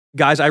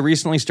Guys, I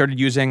recently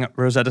started using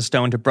Rosetta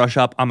Stone to brush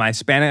up on my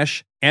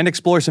Spanish and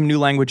explore some new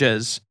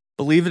languages.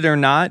 Believe it or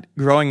not,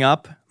 growing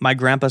up, my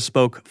grandpa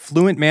spoke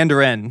fluent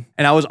Mandarin,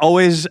 and I was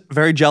always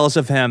very jealous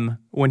of him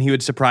when he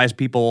would surprise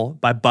people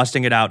by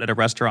busting it out at a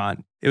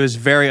restaurant. It was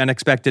very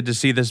unexpected to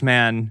see this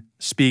man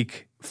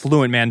speak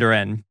fluent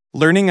Mandarin.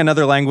 Learning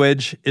another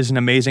language is an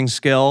amazing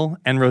skill,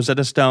 and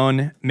Rosetta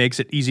Stone makes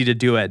it easy to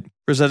do it.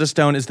 Rosetta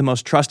Stone is the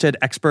most trusted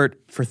expert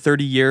for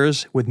 30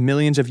 years with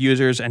millions of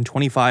users and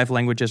 25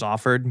 languages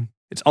offered.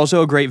 It's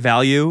also a great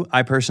value.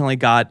 I personally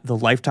got the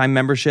lifetime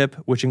membership,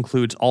 which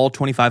includes all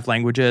 25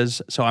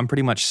 languages, so I'm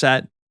pretty much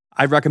set.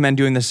 I'd recommend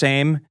doing the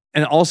same.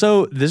 And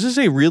also, this is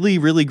a really,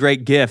 really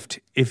great gift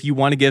if you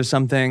want to give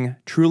something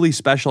truly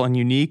special and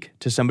unique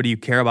to somebody you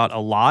care about a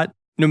lot.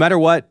 No matter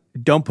what,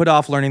 don't put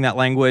off learning that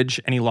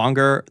language any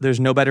longer. There's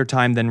no better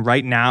time than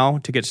right now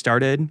to get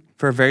started.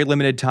 For a very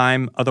limited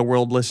time,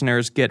 Otherworld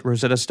listeners get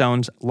Rosetta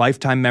Stone's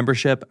lifetime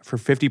membership for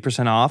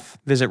 50% off.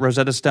 Visit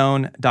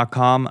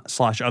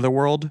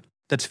rosettastone.com/otherworld.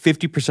 That's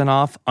 50%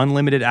 off,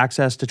 unlimited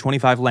access to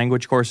 25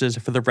 language courses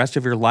for the rest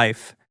of your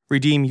life.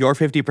 Redeem your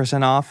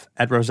 50% off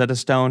at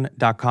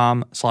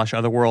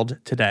rosettastone.com/otherworld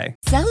today.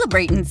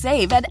 Celebrate and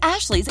save at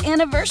Ashley's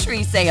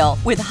anniversary sale.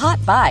 With Hot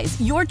Buys,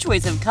 your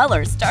choice of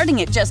colors starting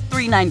at just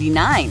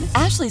 $3.99.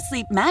 Ashley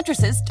Sleep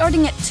mattresses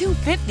starting at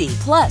 $2.50.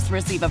 Plus,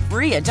 receive a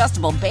free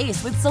adjustable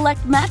base with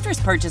select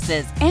mattress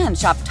purchases. And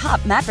shop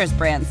top mattress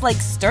brands like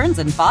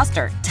Stearns &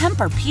 Foster,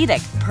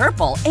 Tempur-Pedic,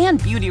 Purple, and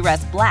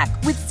Beautyrest Black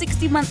with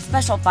 60-month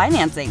special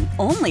financing.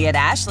 Only at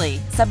Ashley.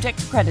 Subject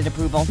to credit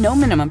approval. No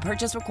minimum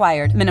purchase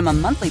required.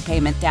 Minimum monthly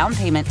payment, down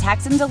payment,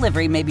 tax, and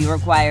delivery may be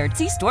required.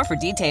 See store for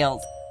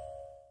details.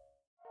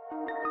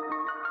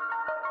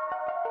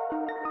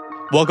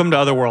 Welcome to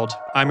Otherworld.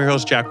 I'm your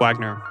host, Jack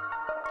Wagner.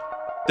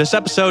 This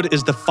episode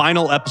is the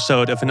final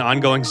episode of an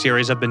ongoing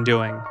series I've been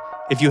doing.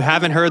 If you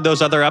haven't heard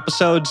those other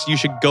episodes, you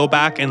should go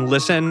back and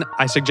listen.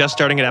 I suggest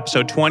starting at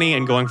episode 20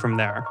 and going from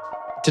there.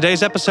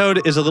 Today's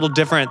episode is a little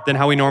different than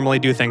how we normally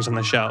do things on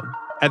the show.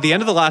 At the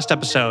end of the last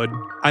episode,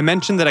 I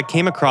mentioned that I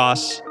came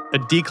across a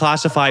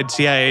declassified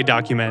CIA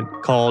document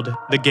called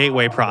the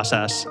Gateway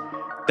Process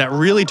that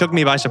really took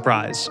me by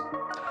surprise.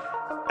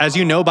 As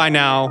you know by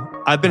now,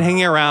 I've been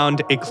hanging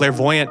around a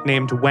clairvoyant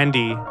named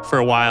Wendy for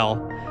a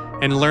while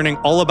and learning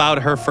all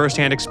about her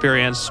firsthand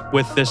experience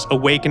with this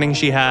awakening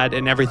she had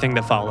and everything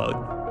that followed.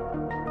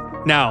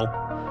 Now,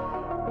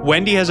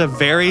 Wendy has a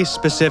very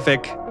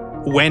specific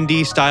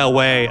Wendy-style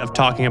way of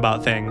talking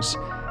about things,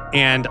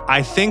 and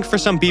I think for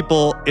some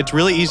people, it's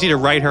really easy to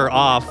write her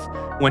off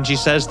when she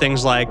says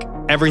things like,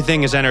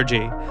 everything is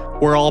energy.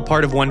 We're all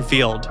part of one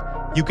field.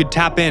 You could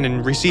tap in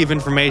and receive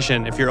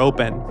information if you're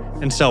open,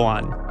 and so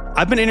on.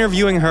 I've been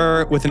interviewing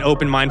her with an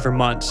open mind for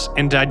months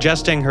and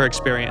digesting her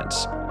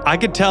experience. I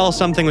could tell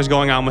something was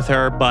going on with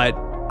her, but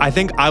I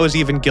think I was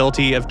even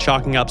guilty of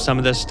chalking up some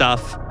of this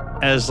stuff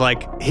as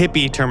like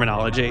hippie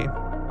terminology,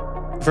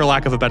 for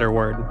lack of a better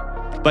word.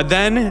 But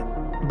then,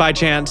 by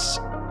chance,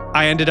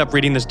 I ended up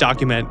reading this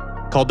document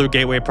called the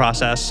Gateway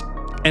Process.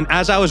 And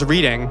as I was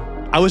reading,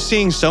 I was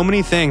seeing so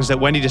many things that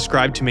Wendy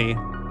described to me,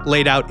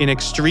 laid out in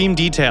extreme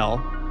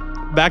detail,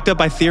 backed up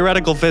by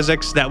theoretical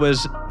physics that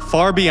was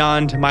far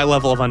beyond my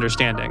level of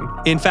understanding.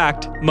 In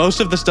fact, most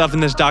of the stuff in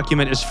this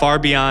document is far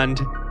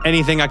beyond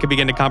anything I could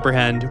begin to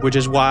comprehend, which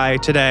is why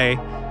today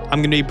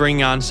I'm going to be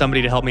bringing on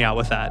somebody to help me out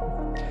with that.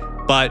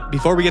 But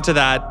before we get to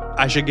that,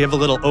 I should give a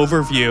little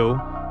overview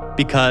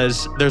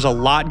because there's a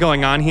lot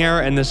going on here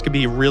and this could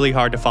be really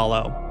hard to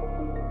follow.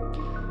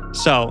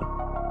 So,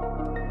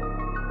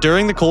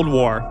 during the Cold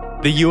War,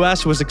 the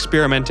US was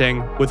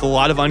experimenting with a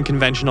lot of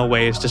unconventional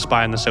ways to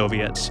spy on the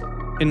Soviets.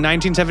 In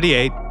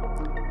 1978,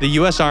 the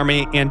US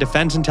Army and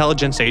Defense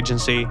Intelligence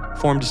Agency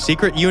formed a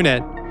secret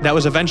unit that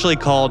was eventually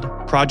called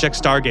Project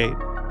Stargate.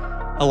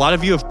 A lot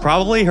of you have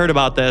probably heard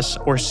about this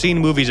or seen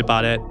movies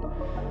about it.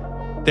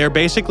 They're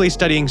basically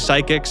studying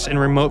psychics and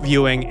remote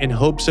viewing in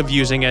hopes of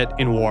using it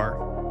in war.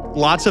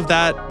 Lots of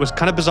that was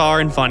kind of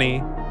bizarre and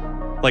funny,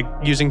 like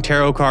using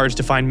tarot cards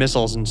to find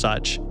missiles and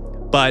such.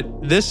 But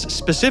this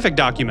specific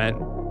document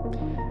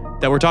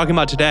that we're talking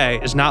about today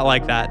is not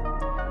like that.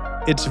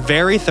 It's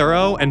very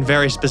thorough and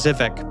very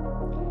specific.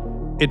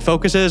 It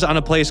focuses on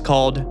a place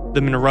called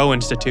the Monroe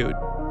Institute.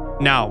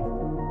 Now,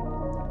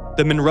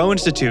 the Monroe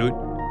Institute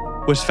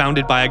was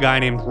founded by a guy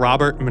named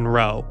Robert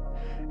Monroe.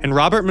 And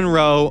Robert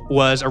Monroe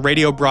was a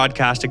radio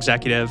broadcast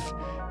executive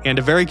and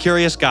a very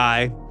curious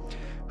guy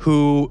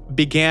who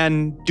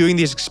began doing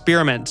these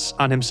experiments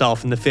on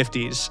himself in the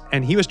 50s.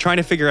 And he was trying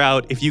to figure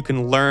out if you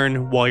can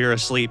learn while you're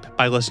asleep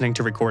by listening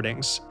to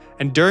recordings.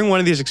 And during one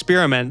of these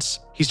experiments,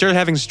 he started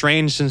having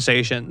strange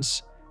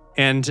sensations.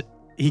 And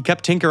he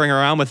kept tinkering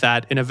around with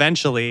that. And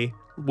eventually,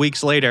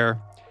 weeks later,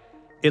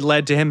 it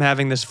led to him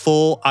having this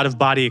full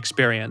out-of-body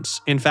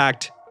experience. In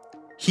fact,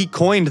 he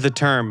coined the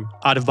term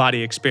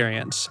out-of-body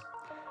experience.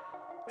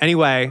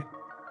 Anyway,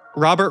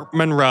 Robert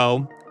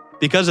Monroe,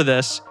 because of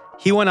this,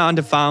 he went on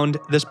to found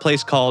this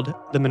place called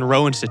the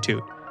Monroe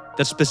Institute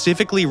that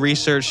specifically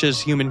researches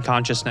human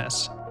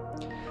consciousness.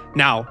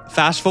 Now,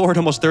 fast forward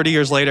almost 30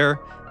 years later,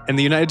 and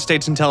the United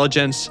States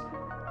intelligence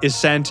is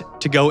sent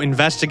to go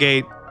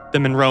investigate the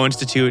Monroe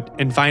Institute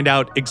and find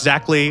out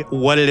exactly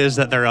what it is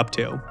that they're up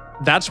to.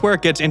 That's where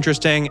it gets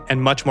interesting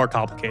and much more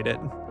complicated.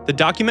 The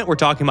document we're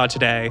talking about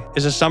today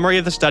is a summary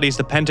of the studies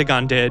the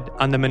Pentagon did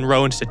on the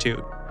Monroe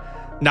Institute.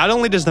 Not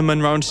only does the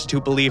Monroe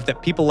Institute believe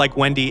that people like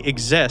Wendy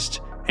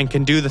exist and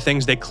can do the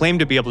things they claim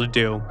to be able to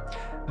do,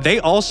 they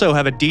also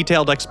have a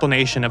detailed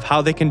explanation of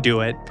how they can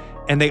do it,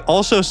 and they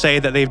also say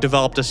that they've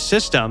developed a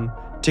system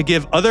to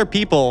give other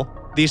people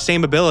these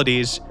same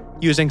abilities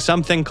using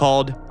something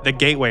called the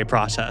gateway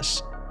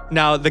process.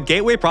 Now, the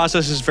gateway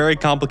process is very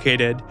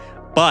complicated,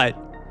 but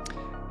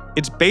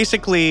it's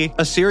basically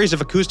a series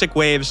of acoustic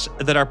waves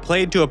that are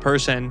played to a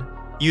person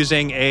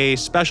using a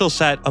special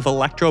set of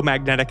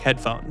electromagnetic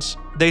headphones.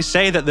 They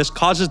say that this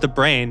causes the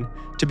brain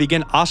to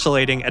begin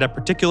oscillating at a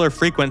particular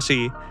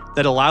frequency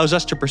that allows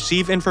us to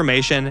perceive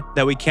information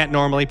that we can't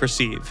normally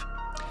perceive.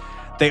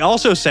 They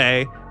also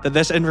say that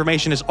this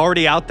information is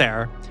already out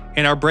there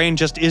and our brain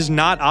just is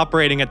not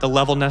operating at the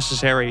level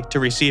necessary to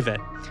receive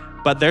it,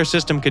 but their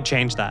system could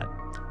change that,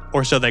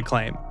 or so they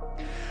claim.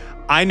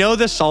 I know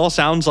this all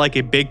sounds like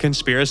a big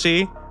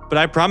conspiracy, but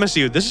I promise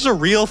you, this is a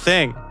real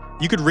thing.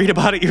 You could read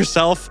about it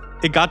yourself.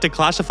 It got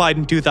declassified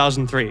in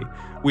 2003.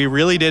 We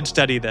really did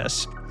study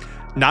this.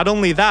 Not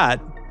only that,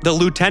 the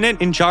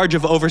lieutenant in charge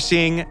of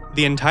overseeing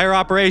the entire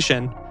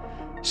operation,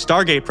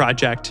 Stargate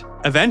Project,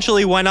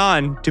 eventually went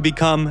on to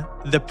become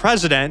the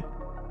president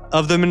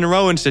of the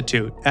Monroe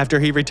Institute after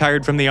he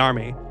retired from the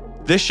Army.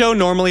 This show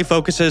normally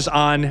focuses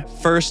on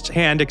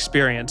first-hand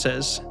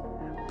experiences,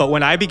 but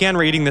when I began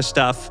reading this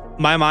stuff,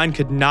 my mind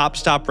could not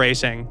stop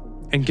racing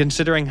and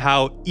considering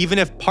how, even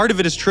if part of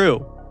it is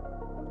true,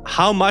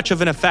 how much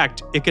of an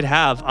effect it could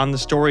have on the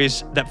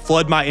stories that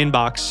flood my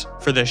inbox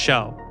for this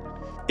show.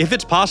 If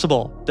it's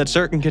possible that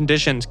certain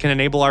conditions can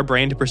enable our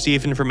brain to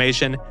perceive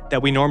information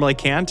that we normally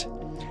can't,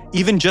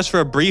 even just for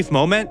a brief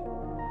moment,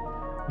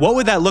 what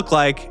would that look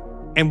like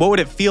and what would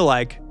it feel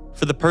like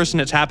for the person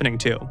it's happening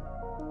to?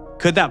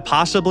 Could that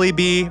possibly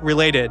be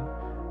related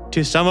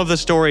to some of the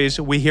stories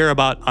we hear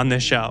about on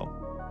this show?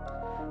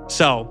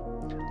 So,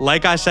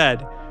 like I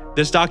said,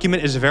 this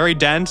document is very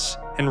dense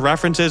and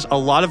references a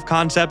lot of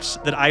concepts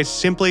that I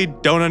simply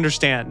don't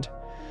understand.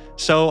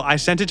 So I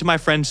sent it to my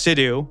friend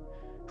Sidhu,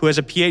 who has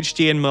a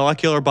PhD in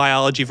molecular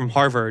biology from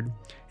Harvard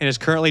and is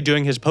currently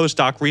doing his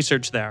postdoc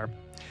research there.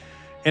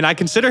 And I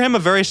consider him a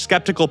very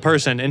skeptical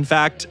person. In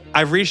fact,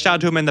 I've reached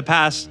out to him in the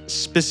past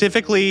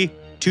specifically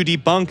to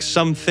debunk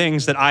some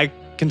things that I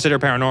consider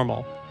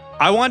paranormal.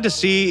 I wanted to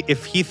see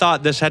if he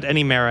thought this had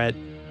any merit,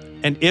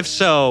 and if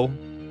so,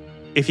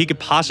 if he could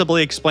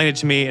possibly explain it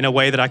to me in a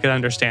way that I could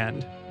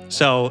understand.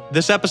 So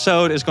this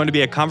episode is going to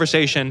be a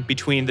conversation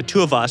between the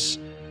two of us,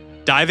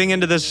 diving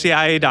into this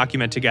CIA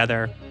document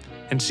together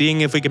and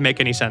seeing if we can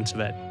make any sense of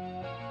it.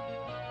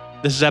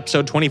 This is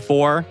episode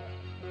 24.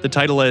 The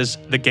title is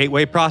The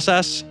Gateway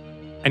Process,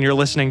 and you're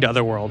listening to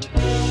Otherworld.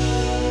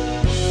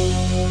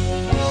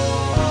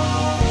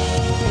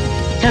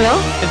 Hello?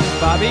 Is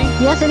this Bobby?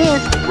 Yes, it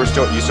is.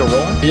 You still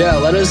rolling? Yeah,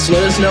 let us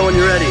know when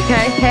you're ready.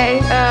 Okay, hey,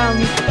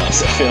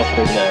 So feel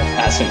free to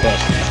ask some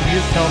questions. Can you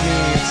just tell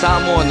me?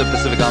 Some more in the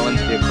Pacific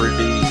Islands, they're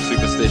creepy,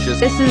 superstitious.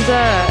 this is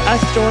a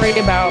story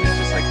about It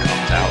just like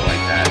comes out like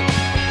that.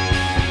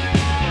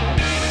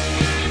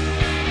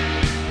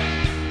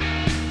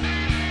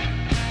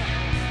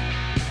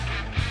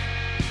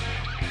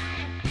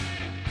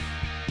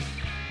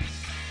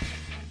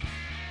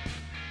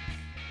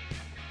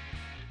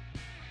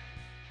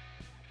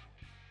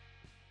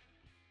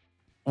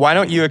 Why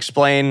don't you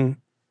explain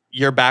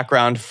your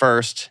background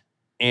first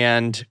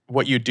and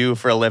what you do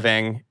for a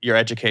living, your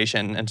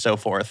education, and so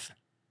forth?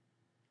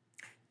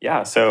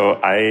 Yeah, so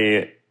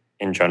I,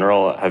 in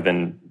general, have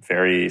been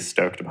very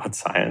stoked about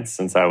science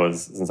since I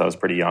was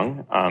pretty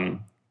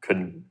young.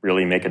 Couldn't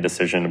really make a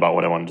decision about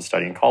what I wanted to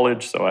study in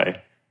college, so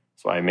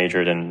I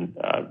majored in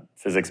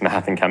physics,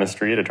 math, and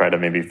chemistry to try to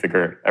maybe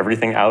figure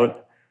everything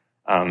out,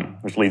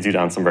 which leads you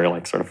down some very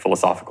sort of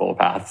philosophical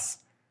paths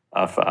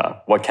of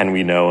what can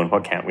we know and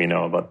what can't we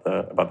know about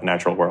the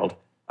natural world.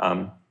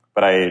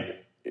 But I,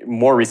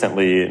 more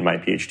recently in my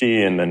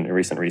PhD and then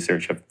recent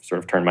research, have sort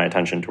of turned my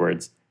attention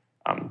towards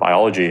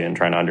biology and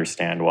trying to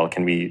understand, well,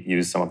 can we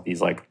use some of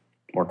these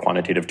more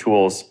quantitative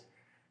tools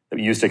that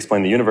we use to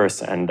explain the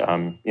universe and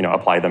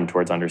apply them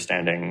towards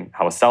understanding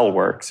how a cell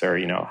works, or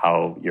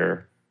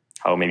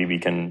how maybe we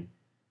can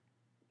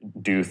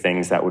do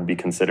things that would be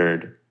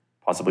considered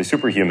possibly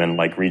superhuman,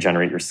 like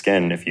regenerate your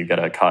skin if you get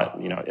a cut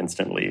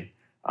instantly.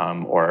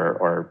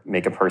 Or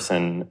make a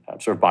person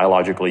sort of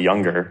biologically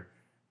younger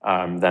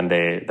than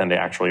they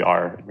actually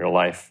are in real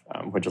life,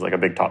 which is a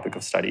big topic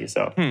of study.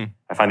 So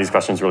I find these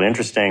questions really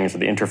interesting. So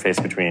the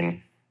interface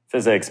between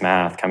physics,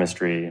 math,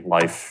 chemistry,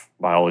 life,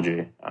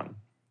 biology.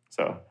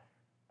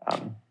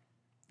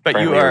 But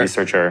you are are a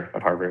researcher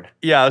at Harvard.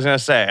 Yeah, I was going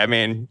to say, I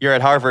mean, you're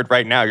at Harvard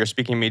right now. You're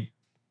speaking to me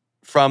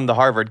from the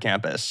Harvard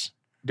campus,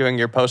 doing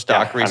your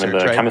postdoc research, I'm in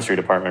the right? chemistry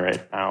department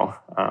right now,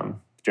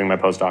 doing my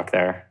postdoc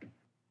there.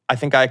 I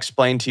think I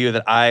explained to you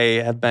that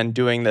I have been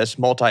doing this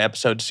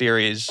multi-episode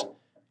series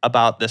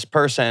about this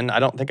person. I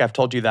don't think I've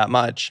told you that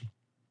much,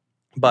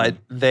 but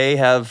they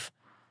have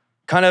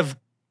kind of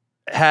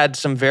had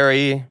some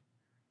very,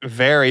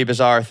 very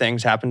bizarre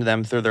things happen to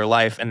them through their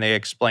life. And they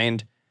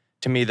explained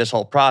to me this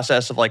whole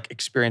process of like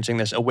experiencing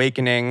this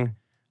awakening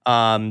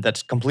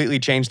that's completely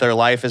changed their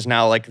life, is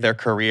now like their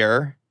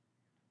career,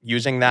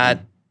 using that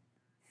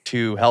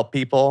to help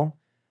people.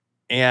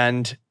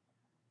 And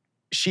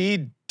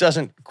she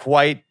doesn't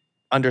quite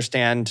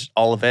understand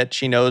all of it.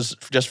 She knows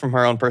just from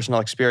her own personal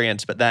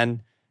experience. But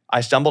then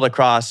I stumbled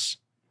across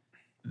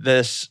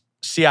this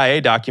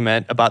CIA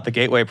document about the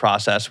gateway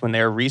process when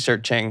they were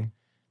researching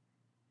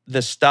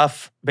this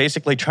stuff,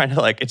 basically trying to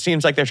like, it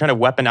seems like they're trying to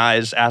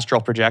weaponize astral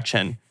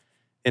projection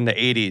in the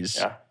 80s.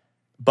 Yeah.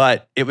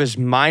 But it was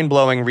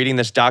mind-blowing reading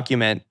this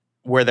document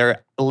where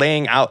they're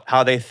laying out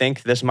how they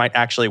think this might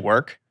actually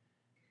work.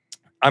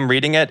 I'm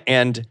reading it,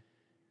 and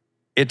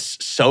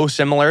it's so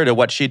similar to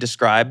what she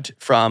described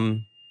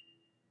from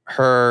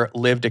her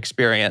lived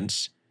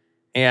experience.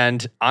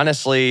 And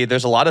honestly,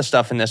 there's a lot of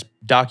stuff in this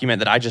document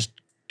that I just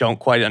don't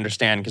quite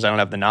understand because I don't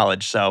have the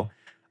knowledge. So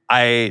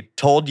I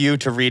told you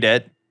to read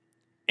it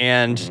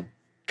and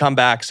come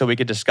back so we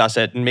could discuss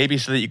it, and maybe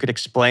so that you could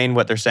explain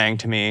what they're saying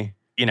to me,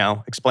 you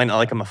know, explain it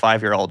like I'm a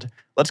 5-year-old.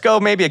 Let's go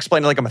maybe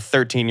explain it like I'm a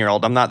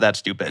 13-year-old. I'm not that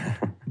stupid.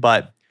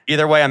 But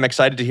either way, I'm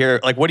excited to hear,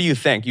 like, what do you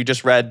think? You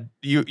just read,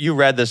 you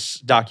read this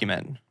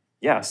document.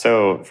 Yeah.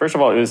 So first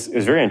of all, it was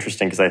very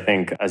interesting because I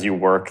think as you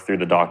work through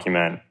the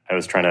document, I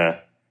was trying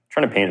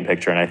to paint a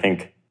picture, and I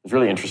think it was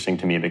really interesting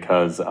to me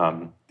because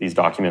these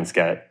documents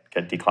get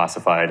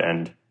declassified,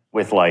 and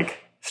with like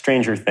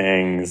Stranger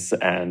Things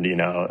and, you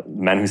know,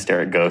 Men Who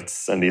Stare at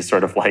Goats and these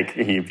sort of like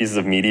pieces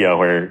of media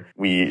where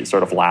we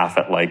sort of laugh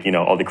at like, you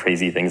know, all the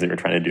crazy things that you're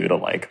trying to do to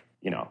like,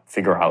 you know,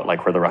 figure out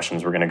like where the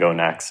Russians were going to go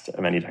next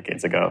many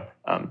decades ago.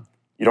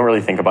 You don't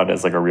really think about it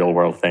as like a real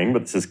world thing,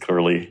 but this is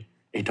clearly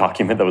a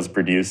document that was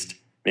produced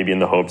maybe in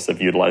the hopes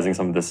of utilizing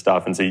some of this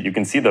stuff. And so you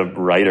can see the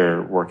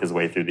writer work his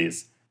way through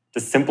these. To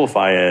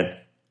simplify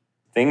it,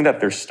 the thing that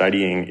they're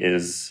studying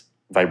is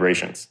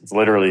vibrations. It's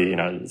literally, you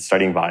know,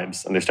 studying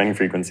vibes, and they're studying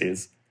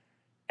frequencies.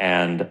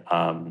 And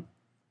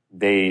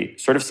they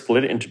sort of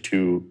split it into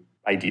two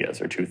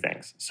ideas or two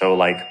things. So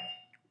like,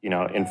 you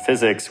know, in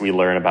physics, we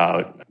learn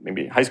about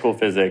maybe high school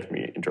physics,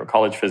 maybe intro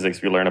college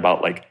physics, we learn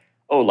about like,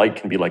 oh, light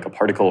can be like a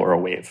particle or a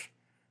wave.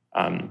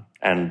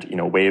 And, you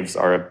know, waves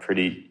are a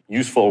pretty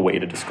useful way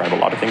to describe a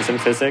lot of things in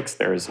physics.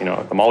 There's, you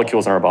know, the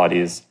molecules in our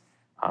bodies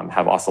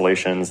have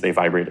oscillations. They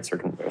vibrate at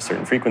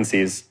certain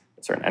frequencies,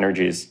 at certain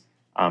energies.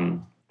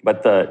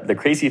 But the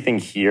crazy thing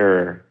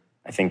here,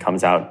 I think,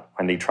 comes out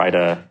when they try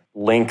to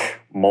link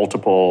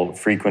multiple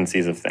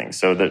frequencies of things.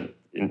 So that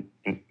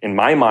in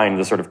my mind,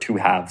 the sort of two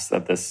halves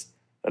that this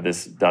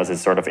does is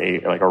sort of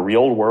a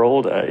real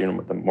world, you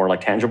know, the more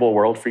like tangible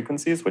world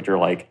frequencies, which are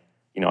like,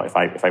 you know, if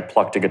I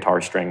plucked a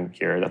guitar string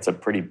here, that's a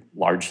pretty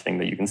large thing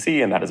that you can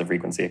see, and that is a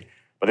frequency.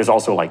 But there's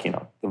also like, you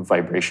know, the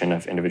vibration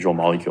of individual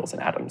molecules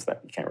and atoms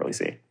that you can't really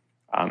see.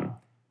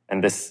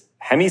 And this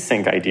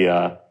hemisync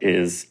idea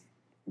is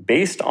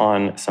based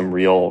on some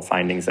real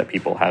findings that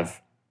people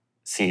have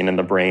seen in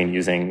the brain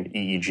using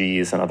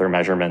EEGs and other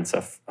measurements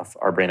of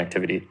our brain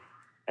activity.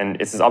 And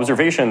it's this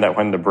observation that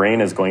when the brain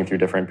is going through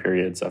different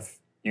periods of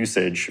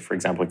usage, for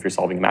example, if you're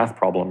solving a math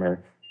problem,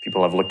 or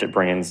people have looked at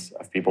brains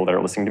of people that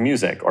are listening to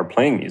music or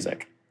playing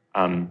music,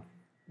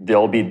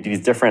 there'll be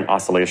these different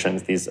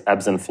oscillations, these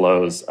ebbs and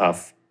flows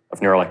of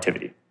neural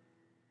activity.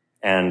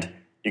 And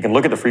you can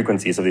look at the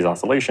frequencies of these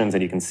oscillations,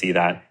 and you can see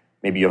that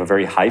maybe you have a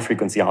very high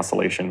frequency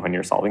oscillation when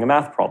you're solving a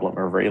math problem,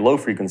 or a very low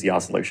frequency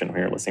oscillation when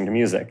you're listening to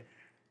music.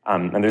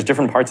 And there's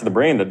different parts of the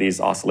brain that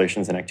these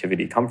oscillations and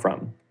activity come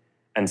from.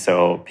 And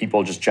so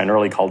people just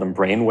generally call them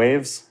brain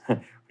waves,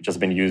 which has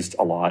been used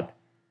a lot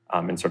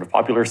in sort of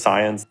popular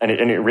science. And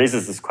it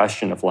raises this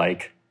question of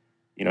like,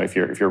 you know, if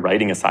you're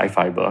writing a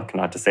sci-fi book,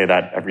 not to say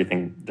that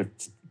everything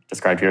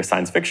described here is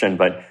science fiction,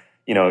 but,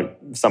 you know,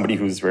 somebody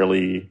who's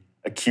really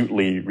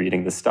acutely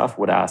reading this stuff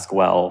would ask,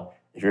 well,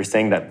 if you're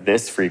saying that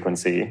this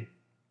frequency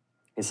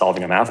is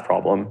solving a math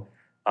problem,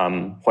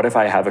 what if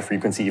I have a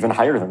frequency even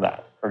higher than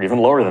that, or even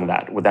lower than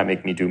that? Would that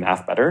make me do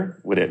math better?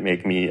 Would it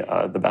make me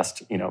the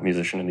best, you know,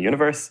 musician in the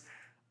universe?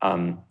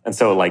 And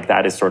so, like,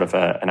 that is sort of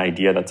an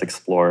idea that's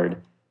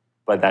explored,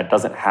 but that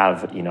doesn't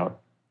have, you know,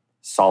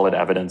 solid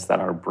evidence that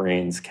our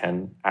brains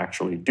can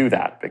actually do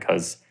that,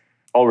 because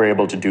all we're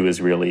able to do is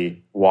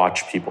really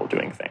watch people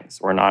doing things.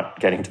 We're not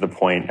getting to the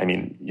point. I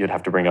mean, you'd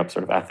have to bring up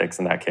sort of ethics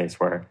in that case,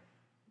 where,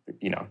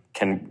 you know,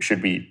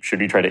 should we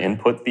try to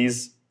input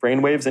these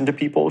brainwaves into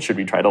people? Should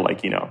we try to,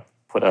 like, you know,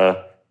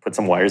 put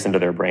some wires into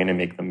their brain and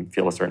make them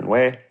feel a certain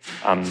way?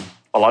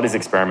 A lot of these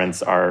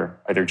experiments are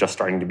either just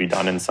starting to be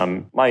done in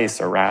some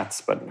mice or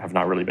rats, but have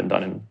not really been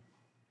done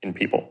in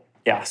people.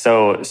 Yeah,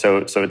 so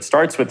it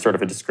starts with sort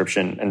of a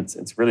description, and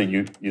it's really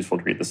useful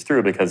to read this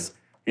through, because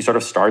he sort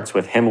of starts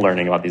with him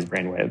learning about these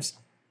brainwaves,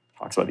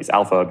 talks about these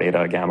alpha,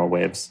 beta, gamma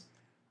waves.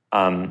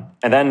 And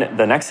then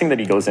the next thing that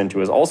he goes into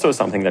is also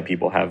something that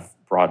people have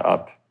brought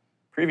up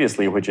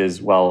previously, which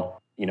is,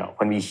 well, you know,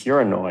 when we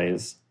hear a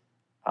noise,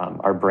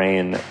 our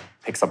brain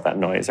picks up that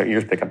noise, our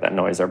ears pick up that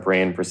noise, our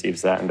brain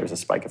perceives that, and there's a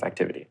spike of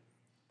activity.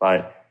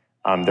 But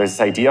there's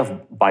this idea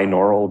of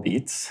binaural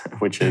beats,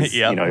 which is,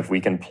 Yep. if we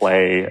can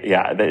play,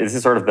 this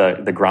is sort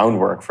of the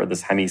groundwork for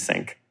this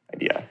hemisync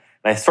idea.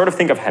 And I sort of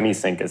think of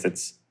hemisync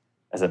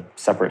as a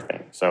separate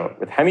thing. So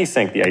with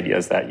hemisync, the idea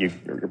is that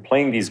you're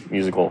playing these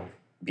musical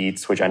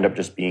beats, which end up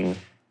just being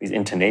these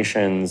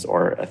intonations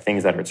or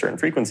things that are at certain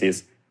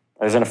frequencies.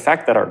 There's an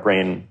effect that our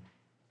brain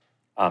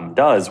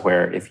does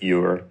where if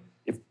your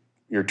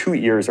two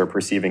ears are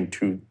perceiving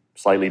two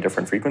slightly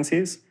different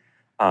frequencies,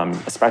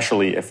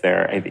 especially if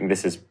I think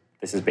this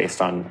is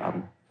based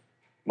on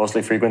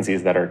mostly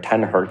frequencies that are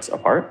 10 hertz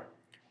apart,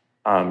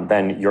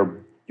 then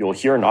you'll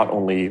hear not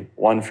only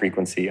one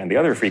frequency and the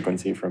other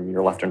frequency from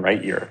your left and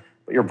right ear,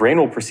 but your brain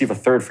will perceive a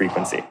third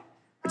frequency,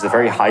 which is a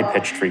very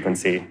high-pitched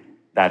frequency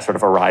that sort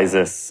of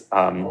arises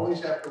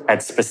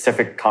at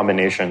specific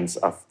combinations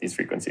of these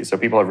frequencies. So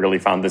people have really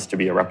found this to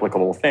be a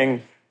replicable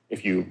thing.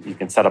 If you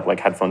can set up like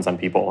headphones on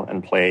people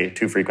and play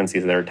two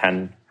frequencies that are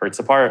 10 hertz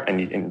apart,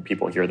 and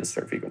people hear this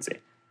third frequency.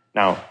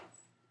 Now,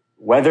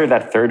 whether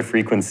that third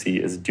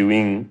frequency is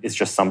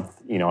just some,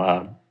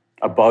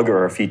 a bug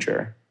or a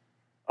feature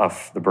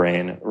of the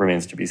brain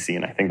remains to be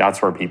seen. I think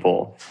that's where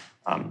people,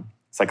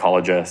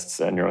 psychologists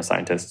and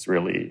neuroscientists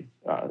really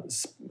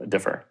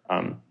differ.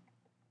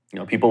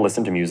 People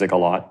listen to music a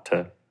lot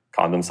to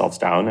calm themselves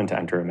down and to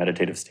enter a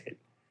meditative state.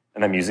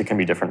 And that music can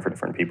be different for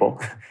different people.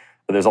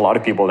 But there's a lot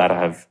of people that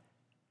have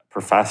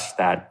professed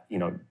that,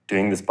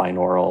 doing this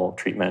binaural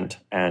treatment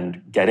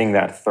and getting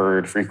that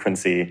third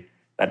frequency,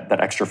 that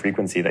extra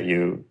frequency that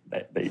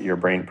your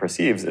brain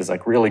perceives is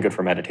like really good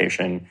for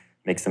meditation,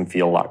 makes them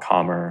feel a lot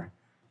calmer.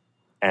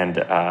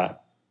 And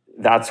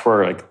that's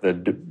where like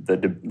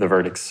the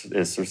verdict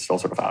is still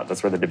sort of out.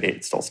 That's where the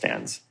debate still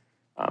stands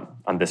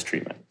on this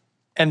treatment.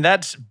 And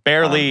that's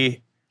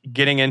barely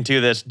getting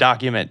into this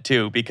document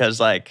too, because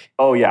like...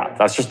 Oh yeah,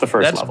 that's just the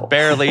first level. That's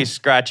barely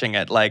scratching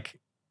it. Like,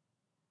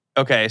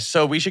 okay,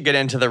 so we should get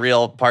into the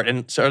real part.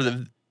 And sort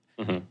of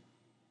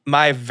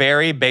my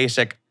very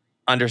basic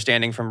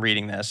understanding from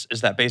reading this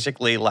is that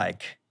basically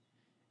like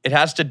it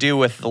has to do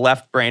with the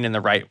left brain and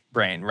the right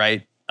brain,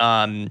 right?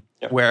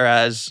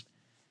 Whereas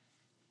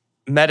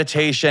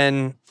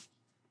meditation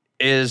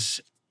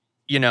is,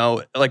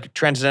 like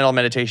transcendental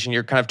meditation,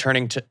 you're kind of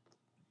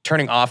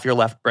turning off your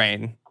left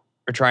brain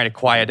or trying to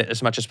quiet it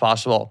as much as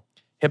possible.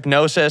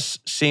 Hypnosis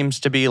seems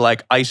to be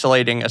like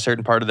isolating a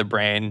certain part of the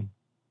brain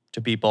to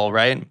people,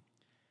 right?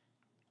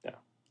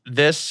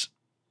 Yeah.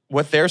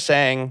 What they're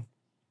saying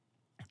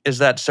is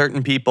that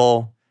certain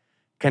people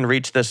can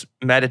reach this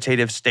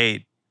meditative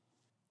state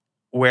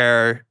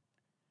where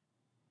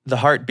the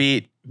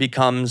heartbeat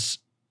becomes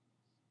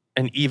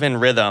an even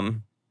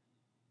rhythm,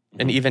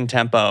 an even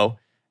tempo,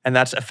 and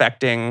that's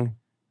affecting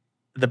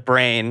the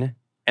brain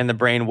and the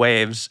brain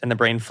waves and the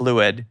brain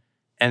fluid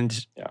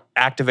and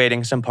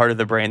activating some part of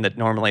the brain that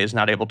normally is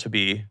not able to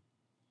be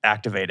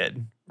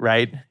activated,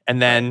 right?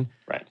 And then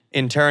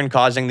in turn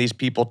causing these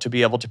people to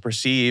be able to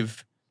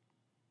perceive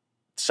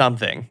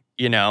something,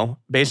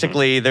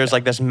 Basically, there's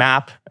like this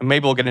map, and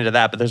maybe we'll get into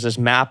that, but there's this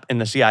map in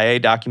the CIA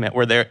document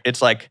where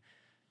it's like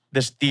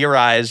this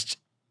theorized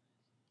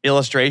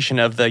illustration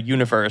of the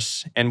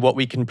universe and what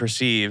we can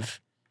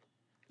perceive.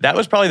 That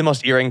was probably the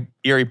most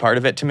eerie part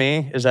of it to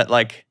me, is that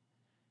like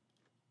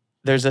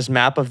there's this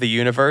map of the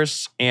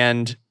universe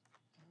and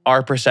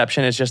our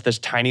perception is just this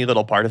tiny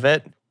little part of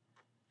it.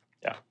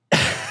 Yeah.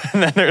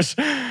 And then there's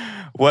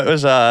what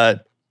was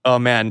oh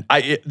man,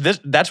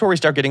 that's where we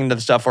start getting into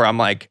the stuff where I'm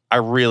like, I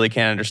really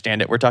can't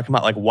understand it. We're talking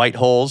about like white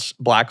holes,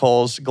 black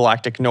holes,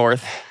 galactic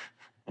north,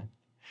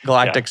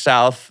 galactic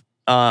south,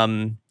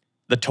 the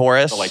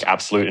torus. So like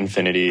absolute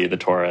infinity, the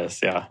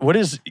torus,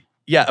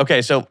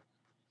 okay, so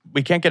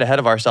we can't get ahead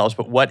of ourselves,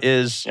 but what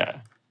is,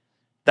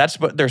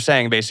 that's what they're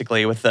saying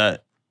basically with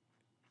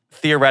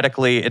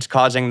theoretically, it's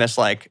causing this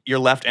like your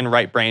left and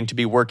right brain to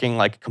be working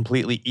like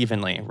completely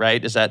evenly,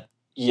 right? Is that?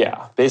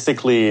 Yeah,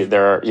 basically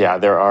there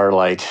are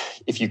like,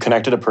 if you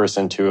connected a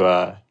person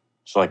to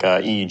like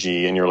a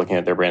EEG and you're looking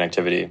at their brain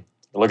activity,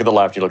 you look at the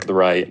left, you look at the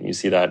right, and you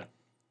see that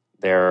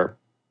they're,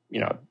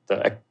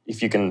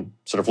 if you can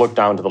sort of look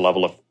down to the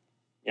level of,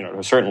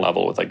 a certain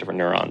level with like different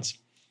neurons,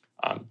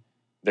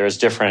 there's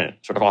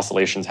different sort of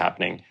oscillations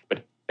happening.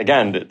 But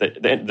again,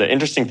 the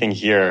interesting thing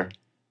here,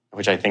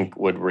 which I think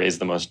would raise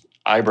the most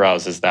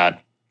eyebrows, is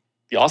that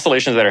the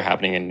oscillations that are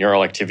happening in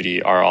neural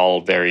activity are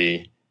all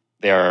they're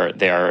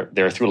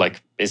through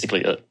like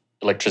basically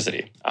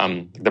electricity.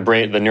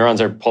 The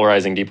neurons are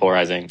polarizing,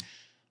 depolarizing,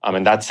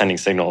 and that's sending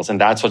signals, and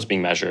that's what's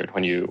being measured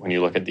when you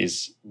look at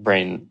these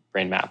brain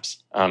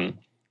maps.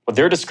 What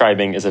they're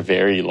describing is a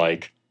very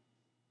like,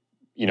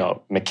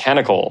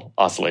 mechanical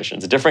oscillation.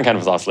 It's a different kind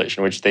of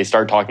oscillation, which they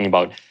start talking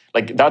about.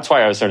 Like that's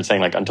why I was sort of saying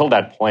like until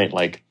that point,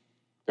 like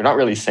they're not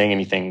really saying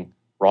anything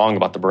wrong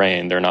about the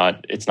brain.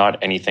 It's not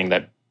anything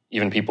that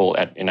even people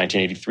in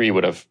 1983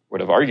 would have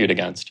argued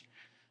against.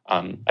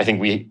 I think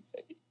we,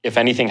 if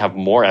anything, have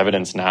more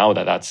evidence now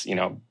that that's,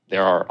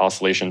 there are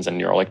oscillations in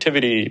neural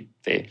activity.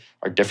 They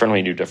are different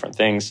when you do different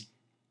things.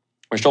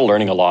 we're still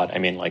learning a lot. I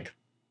mean, like,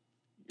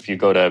 if you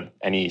go to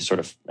any sort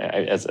of,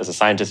 as a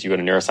scientist, you go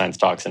to neuroscience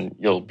talks and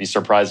you'll be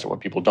surprised at what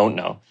people don't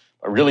know.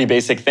 But really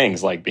basic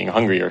things like being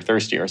hungry or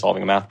thirsty or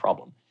solving a math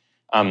problem.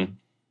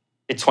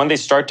 It's when they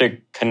start to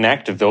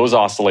connect those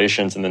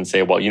oscillations and then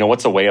say, well,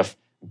 what's a way of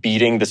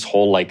beating this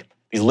whole, like,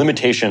 these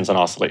limitations on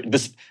oscillation?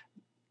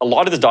 A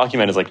lot of this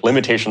document is like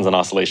limitations on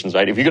oscillations,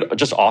 right? If you could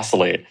just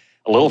oscillate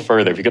a little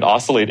further, if you could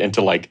oscillate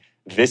into like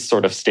this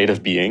sort of state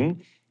of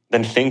being,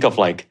 then think of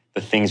like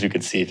the things we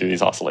could see through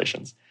these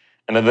oscillations.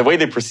 And then the way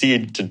they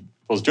proceed to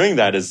doing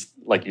that is,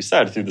 like you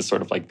said, through this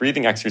sort of like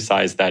breathing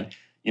exercise that,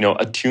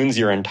 attunes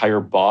your entire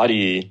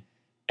body.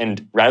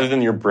 And rather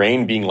than your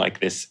brain being like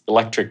this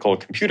electrical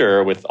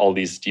computer with all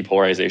these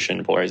depolarization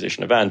and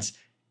polarization events,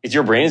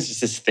 your brain is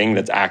just this thing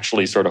that's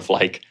actually sort of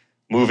like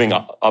moving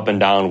up and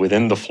down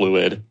within the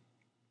fluid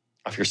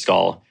of your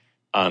skull.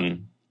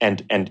 And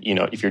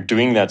if you're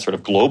doing that sort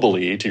of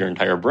globally to your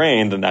entire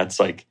brain, then that's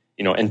like,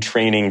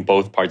 entraining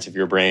both parts of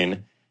your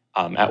brain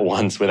at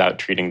once without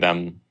treating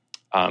them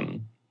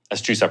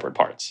as two separate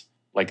parts,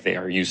 like they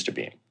are used to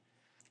being.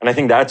 And I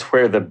think that's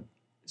where the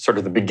sort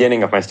of the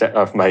beginning of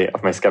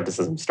my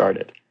skepticism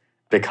started,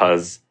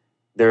 because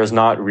there is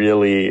not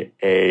really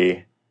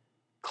a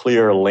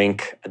clear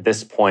link at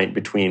this point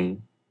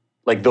between,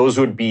 like, those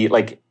would be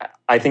like,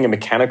 I think a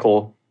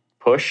mechanical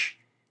push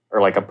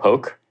or like a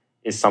poke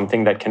is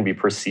something that can be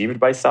perceived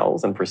by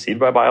cells and perceived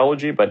by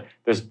biology, but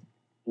there's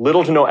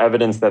little to no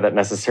evidence that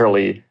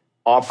necessarily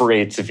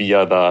operates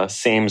via the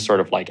same sort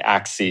of like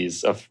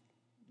axes of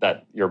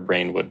that your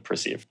brain would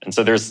perceive. And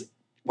so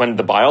when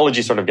the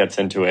biology sort of gets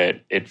into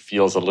it, it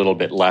feels a little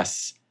bit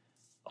less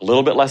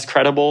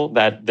credible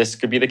that this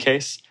could be the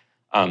case.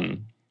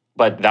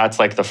 But that's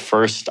like the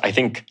first, I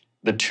think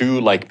the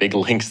two like big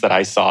links that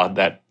I saw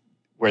that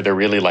where they're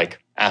really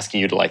like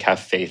asking you to like have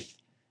faith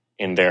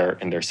in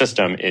their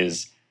system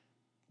is,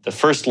 the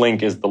first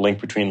link is the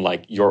link between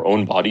like your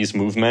own body's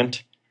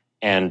movement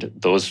and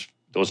those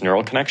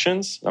neural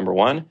connections, number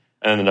one.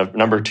 And then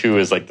number two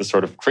is like the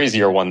sort of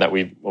crazier one that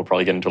we will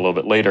probably get into a little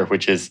bit later,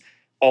 which is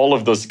all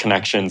of those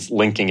connections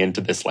linking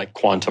into this like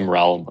quantum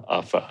realm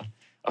of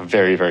a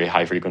very, very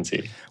high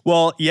frequency.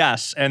 Well,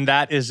 yes. And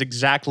that is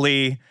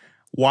exactly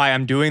why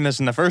I'm doing this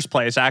in the first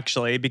place,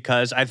 actually,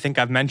 because I think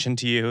I've mentioned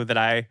to you that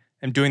I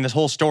am doing this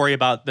whole story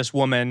about this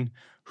woman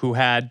who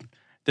had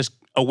this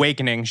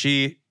awakening.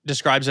 She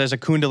describes it as a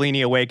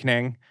Kundalini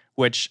awakening,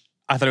 which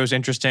I thought it was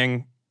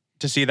interesting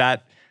to see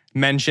that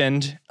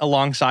mentioned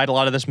alongside a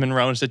lot of this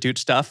Monroe Institute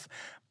stuff.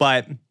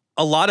 But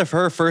a lot of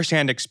her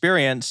firsthand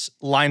experience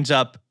lines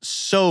up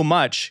so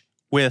much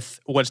with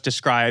what's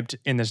described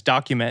in this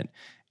document.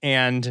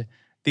 And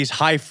these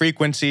high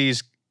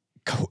frequencies,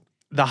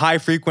 the high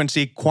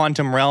frequency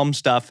quantum realm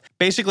stuff,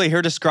 basically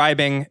her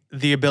describing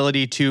the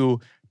ability to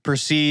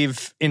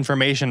perceive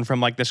information from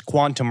like this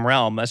quantum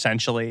realm,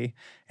 essentially.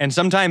 And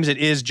sometimes it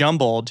is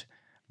jumbled,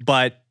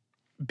 but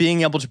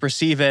being able to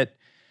perceive it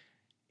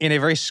in a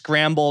very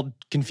scrambled,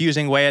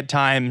 confusing way at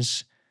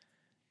times,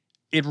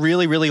 it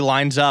really, really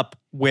lines up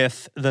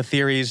with the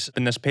theories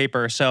in this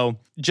paper. So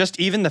just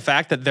even the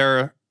fact that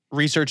they're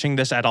researching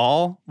this at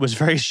all was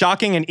very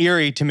shocking and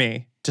eerie to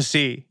me to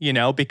see,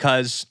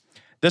 because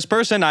this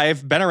person,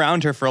 I've been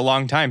around her for a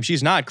long time.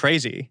 She's not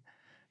crazy.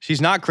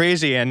 She's not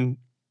crazy. And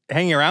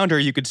hanging around her,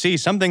 you could see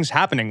something's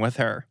happening with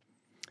her.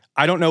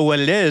 I don't know what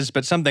it is,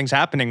 but something's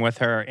happening with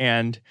her.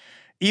 And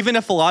even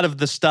if a lot of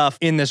the stuff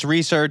in this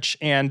research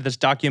and this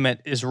document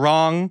is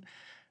wrong,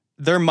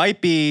 there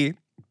might be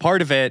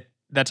part of it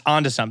that's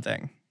onto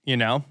something,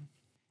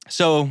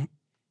 So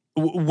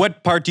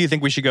what part do you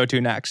think we should go to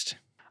next?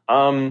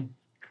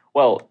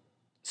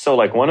 So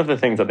like one of the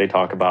things that they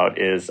talk about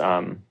is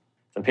on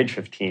page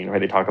 15, where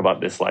they talk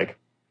about this, like,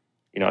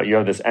 you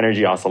have this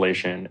energy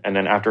oscillation, and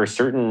then after a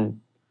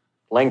certain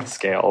length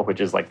scale, which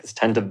is like this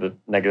 10 to the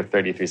negative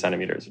 33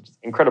 centimeters, which is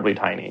incredibly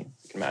tiny,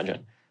 you can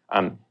imagine,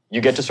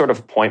 you get to sort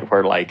of point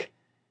where like,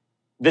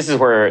 this is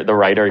where the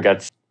writer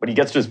gets to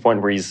this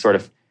point where he's sort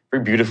of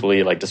very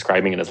beautifully like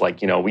describing it as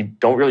like, we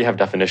don't really have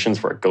definitions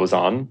for what goes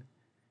on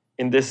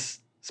in this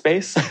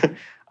space.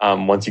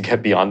 Once you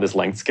get beyond this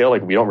length scale,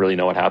 like we don't really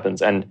know what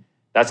happens. And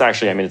that's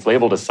actually, it's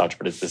labeled as such,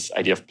 but it's this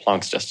idea of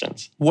Planck's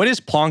distance. What is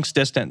Planck's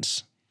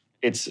distance?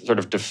 It's sort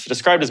of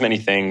described as many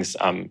things.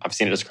 I've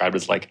seen it described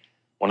as like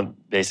one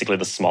of basically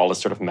the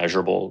smallest sort of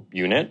measurable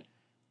unit.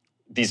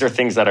 These are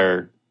things that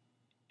are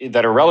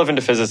relevant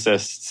to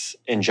physicists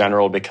in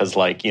general because,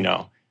 like,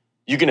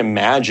 you can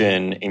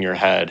imagine in your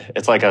head,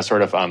 it's like a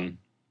sort of,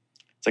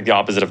 it's like the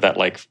opposite of that,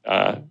 like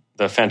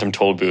the phantom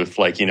toll booth,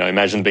 like,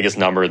 imagine the biggest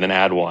number, then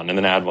add one, and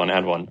then add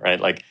one, right?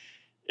 Like,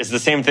 it's the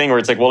same thing where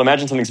it's like, well,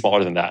 imagine something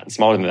smaller than that, and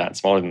smaller than that, and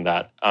smaller than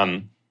that.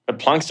 But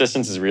Planck's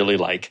distance is really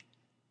like,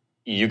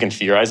 you can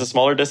theorize a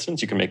smaller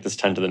distance. You can make this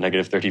 10 to the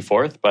negative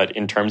 34th. But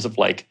in terms of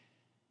like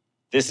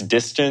this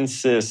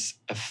distance's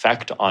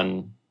effect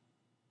on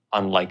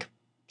like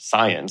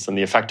science and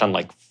the effect on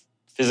like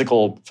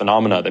physical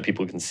phenomena that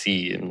people can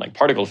see in like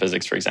particle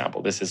physics, for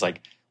example, this is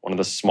like one of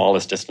the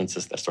smallest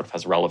distances that sort of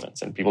has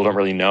relevance. And people don't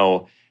really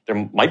know.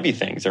 There might be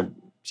things, there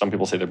some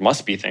people say there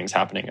must be things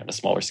happening at a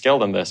smaller scale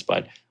than this,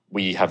 but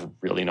we have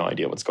really no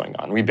idea what's going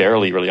on. We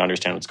barely really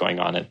understand what's going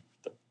on at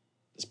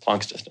this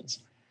Planck's distance.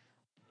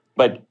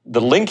 But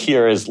the link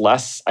here is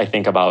less, I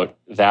think, about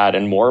that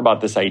and more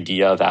about this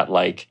idea that,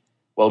 like,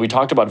 well, we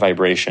talked about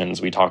vibrations.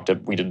 We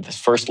did this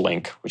first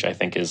link, which I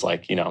think is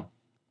like,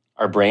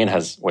 our brain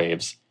has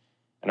waves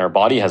and our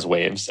body has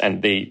waves.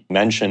 And they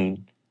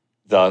mention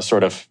the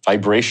sort of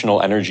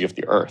vibrational energy of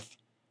the earth,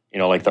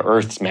 like the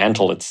earth's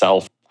mantle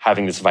itself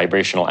having this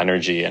vibrational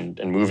energy and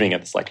moving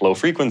at this like low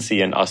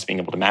frequency, and us being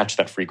able to match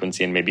that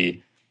frequency and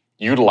maybe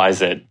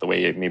utilize it the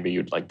way maybe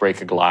you'd like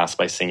break a glass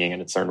by singing at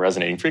a certain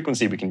resonating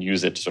frequency. We can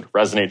use it to sort of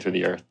resonate through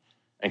the earth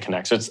and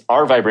connect. So it's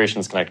our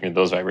vibrations connecting to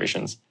those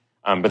vibrations.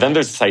 But then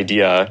there's this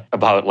idea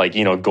about like,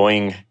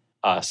 going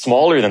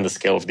smaller than the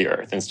scale of the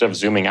earth. Instead of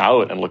zooming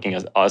out and looking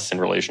at us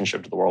in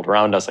relationship to the world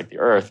around us, like the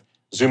earth,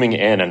 zooming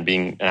in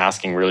and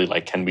asking really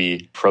like, can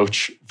we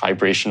approach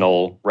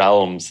vibrational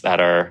realms that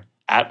are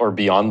at or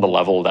beyond the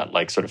level that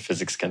like sort of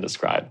physics can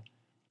describe?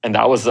 And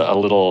that was a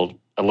little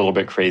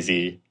bit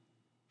crazy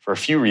for a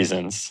few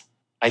reasons.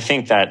 I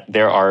think that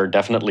there are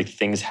definitely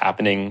things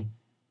happening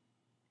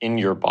in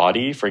your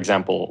body. For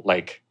example,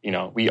 like,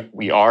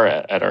 we are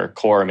at our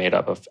core made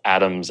up of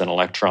atoms and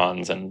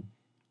electrons and,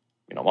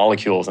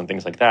 molecules and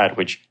things like that,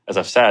 which, as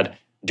I've said,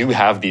 do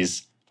have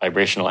these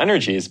vibrational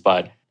energies.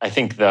 But I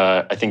think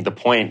the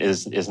point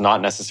is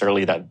not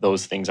necessarily that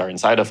those things are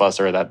inside of us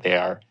or that they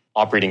are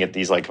operating at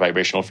these like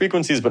vibrational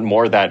frequencies, but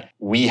more that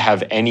we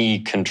have any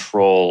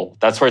control.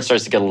 That's where it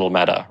starts to get a little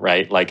meta,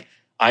 right? Like,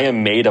 I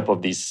am made up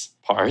of these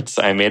parts.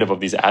 I am made up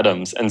of these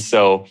atoms. And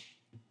so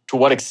to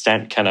what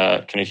extent can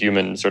a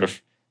human sort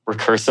of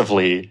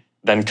recursively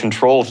then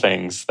control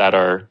things that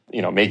are,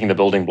 making the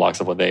building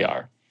blocks of what they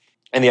are?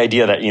 And the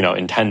idea that,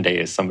 in 10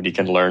 days, somebody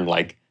can learn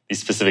like these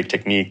specific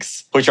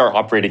techniques, which are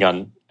operating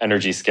on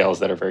energy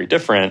scales that are very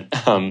different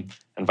and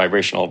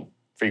vibrational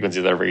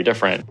frequencies that are very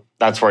different.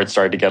 That's where it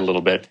started to get a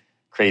little bit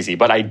crazy.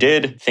 But I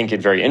did think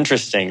it very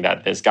interesting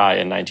that this guy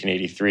in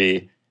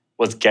 1983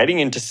 was getting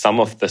into some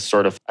of the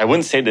sort of, I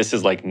wouldn't say this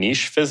is like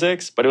niche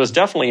physics, but it was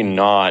definitely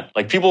not,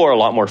 like people are a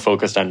lot more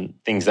focused on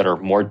things that are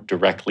more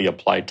directly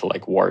applied to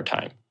like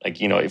wartime. Like,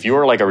 if you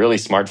were like a really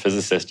smart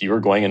physicist, you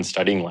were going and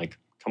studying like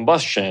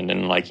combustion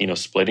and like,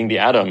 splitting the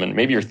atom. And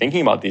maybe you're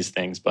thinking about these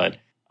things, but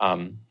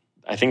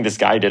I think this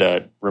guy did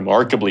a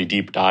remarkably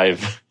deep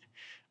dive.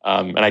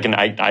 And I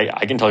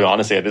can tell you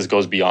honestly that this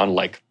goes beyond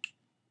like,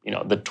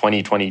 the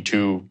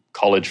 2022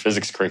 college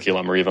physics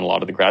curriculum or even a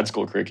lot of the grad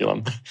school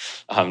curriculum.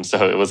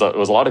 So it was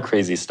a lot of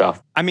crazy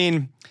stuff. I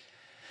mean,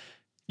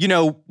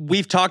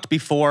 we've talked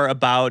before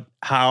about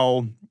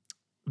how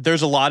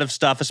there's a lot of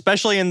stuff,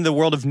 especially in the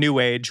world of New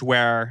Age,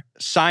 where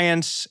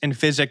science and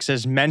physics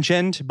is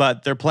mentioned,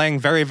 but they're playing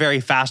very,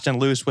 very fast and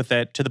loose with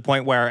it to the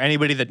point where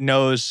anybody that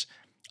knows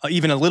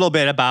even a little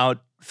bit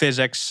about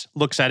physics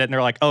looks at it and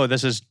they're like, oh,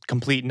 this is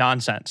complete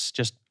nonsense.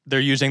 Just they're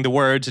using the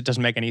words. It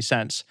doesn't make any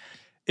sense.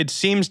 It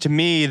seems to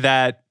me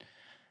that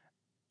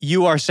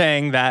you are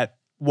saying that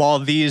while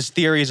these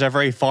theories are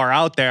very far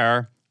out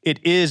there,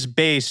 it is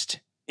based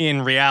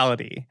in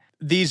reality.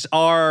 These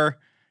are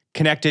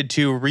connected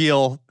to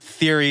real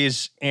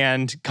theories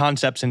and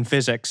concepts in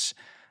physics,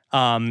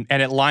 and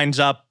it lines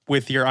up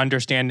with your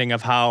understanding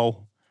of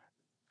how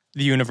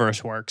the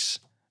universe works.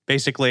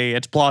 Basically,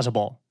 it's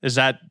plausible. Is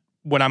that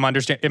what I'm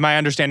understanding? Am I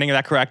understanding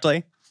that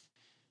correctly?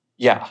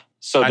 Yeah.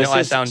 So I know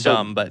I sound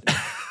dumb, but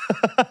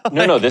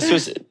no, this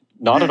was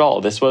not at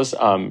all. This was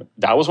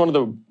that was one of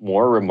the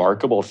more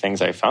remarkable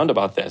things I found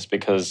about this,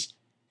 because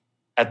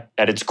at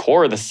its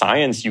core, the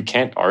science, you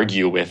can't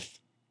argue with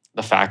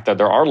the fact that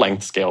there are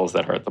length scales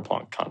that are at the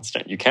Planck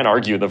constant. You can't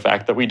argue the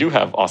fact that we do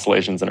have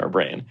oscillations in our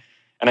brain.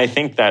 And I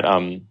think that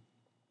a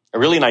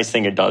really nice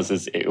thing it does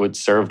is it would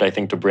serve, I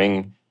think, to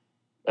bring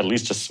at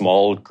least a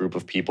small group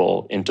of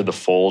people into the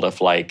fold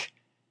of like,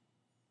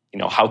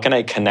 how can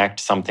I connect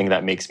something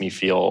that makes me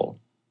feel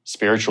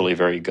spiritually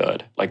very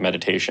good, like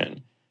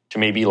meditation, to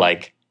maybe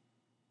like,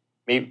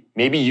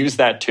 maybe use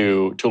that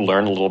to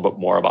learn a little bit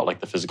more about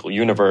like the physical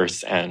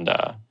universe and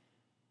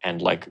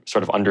like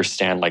sort of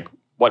understand like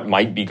what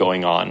might be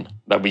going on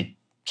that we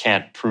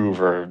can't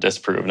prove or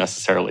disprove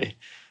necessarily.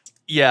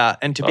 Yeah,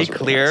 and to be really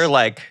clear, nice.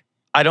 like,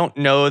 I don't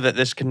know that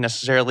this can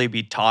necessarily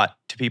be taught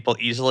to people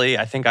easily.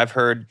 I think I've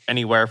heard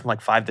anywhere from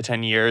like 5 to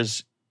 10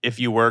 years if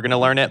you were going to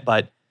learn it,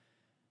 but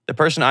the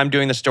person I'm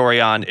doing the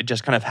story on, it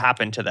just kind of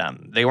happened to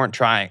them. They weren't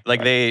trying.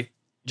 Like they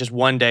just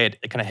one day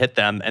it kind of hit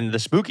them. And the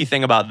spooky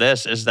thing about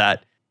this is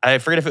that I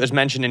forget if it was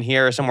mentioned in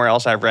here or somewhere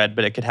else I've read,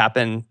 but it could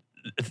happen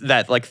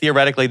that like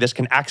theoretically this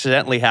can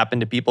accidentally happen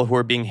to people who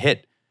are being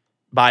hit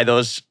by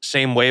those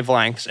same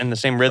wavelengths and the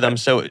same rhythm.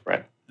 So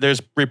there's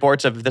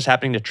reports of this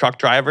happening to truck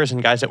drivers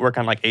and guys that work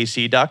on like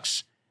AC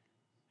ducts.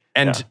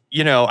 And,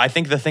 I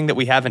think the thing that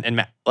we haven't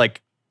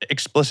like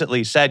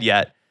explicitly said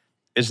yet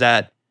is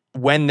that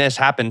when this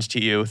happens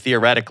to you,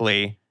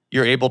 theoretically,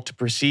 you're able to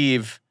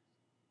perceive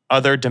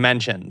other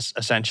dimensions,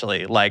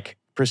 essentially, like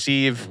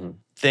perceive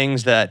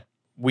things that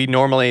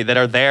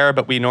are there,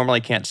 but we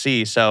normally can't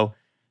see. So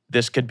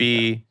this could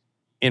be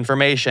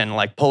information,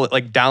 like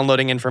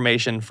downloading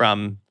information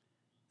from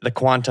the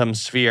quantum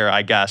sphere,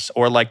 I guess,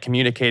 or like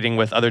communicating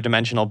with other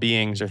dimensional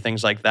beings or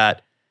things like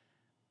that.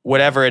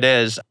 Whatever it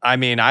is, I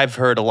mean, I've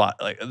heard a lot,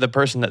 like the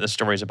person that this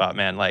story's about,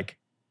 man, like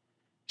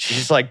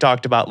she's like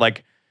talked about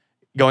like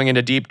going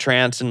into deep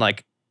trance and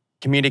like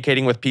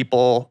communicating with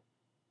people,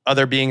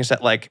 other beings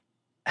that like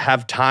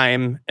have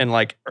time and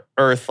like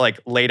Earth like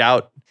laid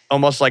out,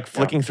 almost like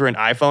flicking through an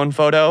iPhone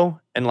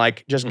photo and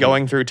like just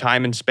going through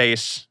time and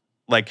space,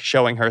 like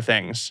showing her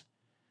things.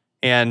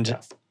 And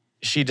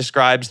she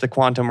describes the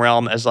quantum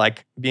realm as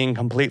like being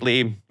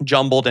completely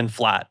jumbled and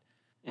flat.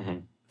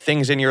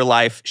 Things in your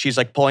life, she's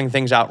like pulling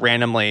things out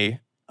randomly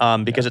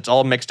because it's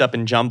all mixed up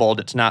and jumbled.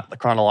 It's not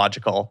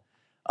chronological.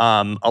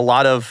 A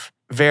lot of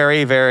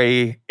very,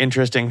 very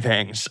interesting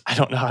things. I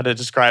don't know how to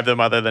describe them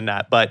other than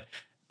that. But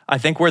I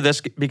think where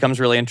this becomes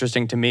really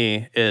interesting to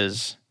me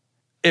is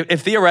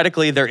if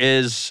theoretically there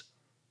is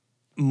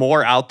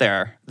more out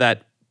there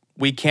that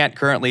we can't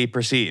currently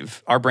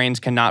perceive, our brains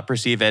cannot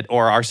perceive it,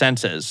 or our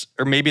senses,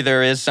 or maybe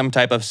there is some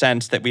type of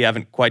sense that we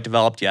haven't quite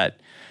developed yet.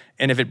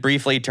 And if it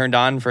briefly turned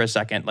on for a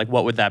second, like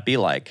what would that be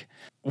like?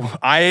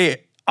 I,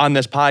 on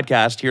this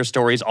podcast, hear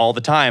stories all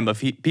the time of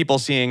people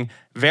seeing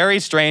very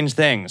strange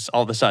things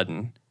all of a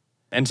sudden.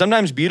 And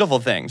sometimes beautiful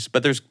things,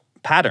 but there's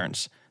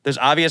patterns. There's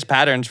obvious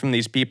patterns from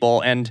these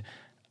people, and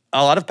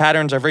a lot of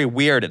patterns are very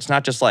weird. It's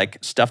not just like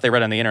stuff they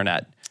read on the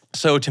internet.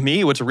 So to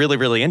me, what's really,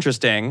 really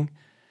interesting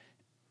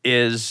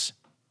is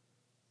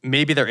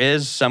maybe there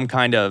is some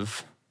kind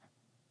of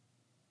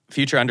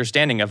future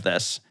understanding of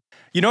this.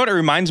 You know what it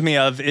reminds me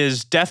of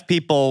is deaf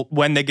people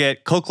when they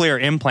get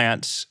cochlear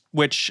implants,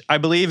 which I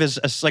believe is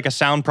like a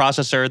sound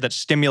processor that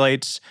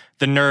stimulates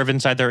the nerve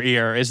inside their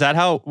ear. Is that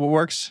how it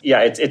works?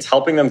 Yeah, it's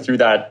helping them through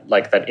that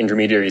like that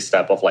intermediary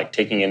step of like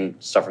taking in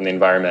stuff from the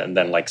environment and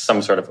then like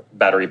some sort of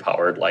battery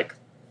powered like,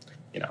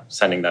 you know,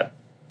 sending that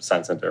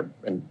sense into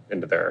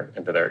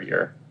their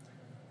ear.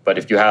 But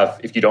if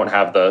you don't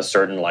have the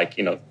certain like,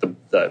 you know,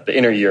 the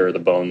inner ear, the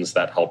bones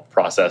that help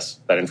process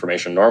that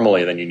information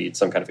normally, then you need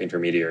some kind of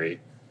intermediary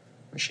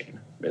machine,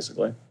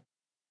 basically.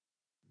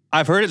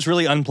 I've heard it's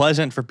really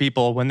unpleasant for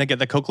people when they get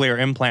the cochlear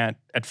implant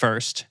at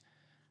first.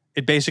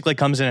 It basically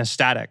comes in as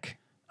static.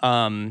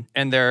 But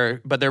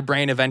their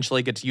brain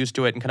eventually gets used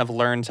to it and kind of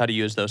learns how to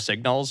use those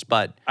signals.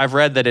 But I've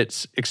read that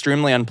it's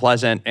extremely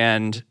unpleasant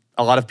and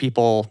a lot of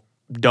people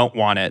don't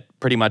want it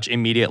pretty much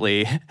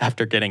immediately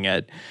after getting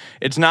it.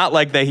 It's not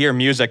like they hear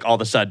music all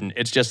of a sudden.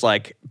 It's just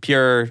like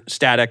pure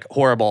static,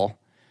 horrible,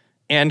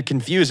 and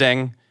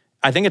confusing.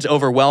 I think it's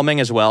overwhelming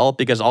as well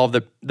because all of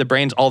the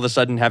brain's all of a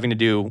sudden having to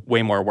do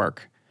way more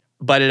work.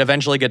 But it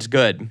eventually gets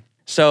good.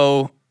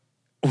 So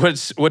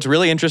what's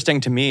really interesting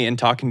to me in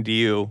talking to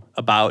you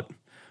about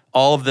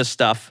all of this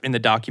stuff in the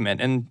document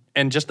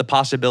and just the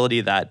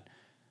possibility that,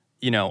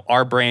 you know,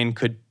 our brain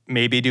could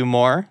maybe do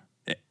more,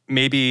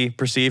 maybe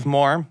perceive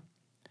more.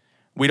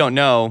 We don't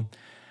know.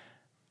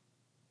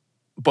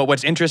 But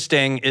what's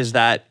interesting is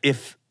that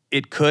if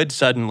it could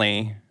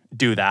suddenly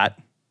do that,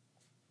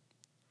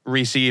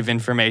 receive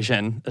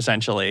information,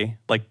 essentially,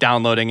 like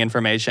downloading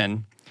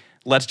information,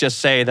 let's just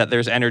say that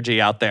there's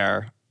energy out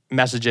there,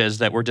 messages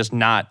that we're just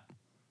not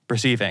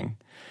perceiving.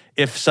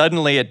 If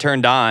suddenly it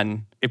turned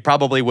on, it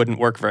probably wouldn't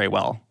work very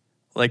well.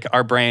 Like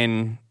our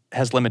brain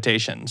has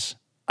limitations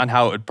on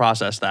how it would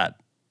process that,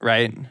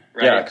 right?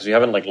 Yeah, because we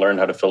haven't like learned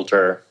how to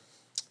filter.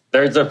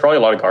 There's probably a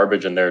lot of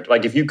garbage in there.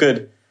 Like if you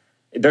could,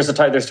 there's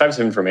types of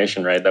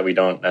information, right, that we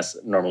don't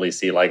normally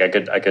see. Like I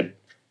could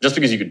just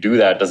because you could do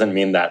that doesn't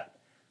mean that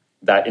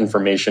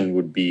information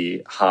would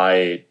be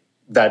high.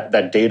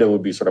 That data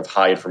would be sort of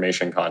high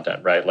information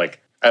content, right?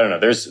 Like I don't know.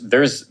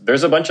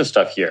 There's a bunch of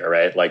stuff here,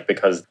 right? Like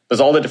because there's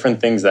all the different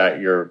things that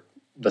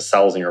the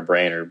cells in your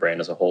brain or your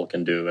brain as a whole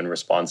can do in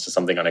response to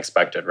something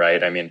unexpected,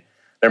 right? I mean,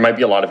 there might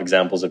be a lot of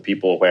examples of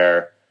people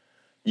where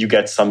you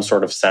get some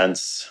sort of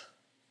sense.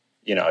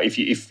 You know,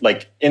 if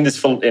like in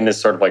this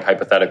sort of like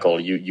hypothetical,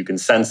 you can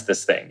sense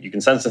this thing. You can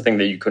sense the thing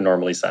that you could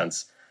normally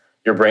sense.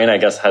 Your brain, I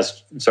guess,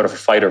 has sort of a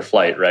fight or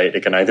flight, right?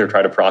 It can either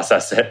try to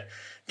process it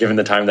given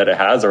the time that it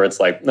has, or it's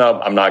like, no,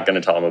 I'm not going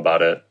to tell them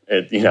about it.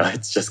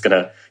 It's just going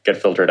to get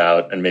filtered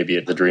out, and maybe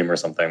it's a dream or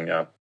something.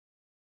 Yeah.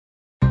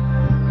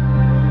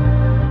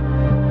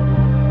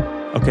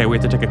 Okay, we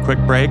have to take a quick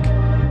break,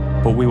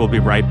 but we will be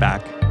right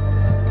back.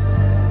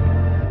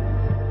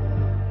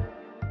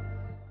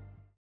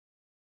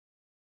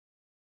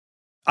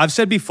 I've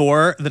said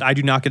before that I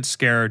do not get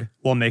scared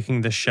while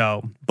making this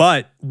show,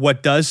 but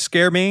what does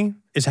scare me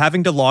is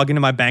having to log into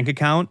my bank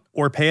account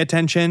or pay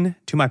attention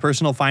to my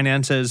personal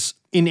finances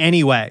in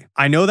any way.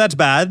 I know that's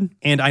bad,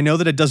 and I know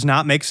that it does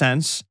not make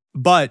sense,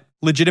 but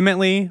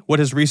legitimately, what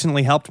has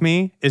recently helped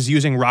me is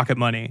using Rocket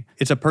Money.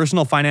 It's a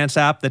personal finance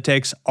app that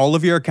takes all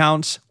of your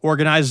accounts,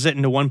 organizes it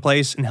into one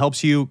place, and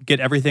helps you get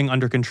everything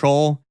under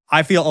control.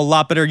 I feel a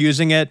lot better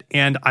using it,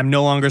 and I'm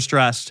no longer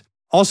stressed.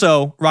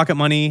 Also, Rocket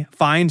Money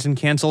finds and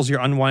cancels your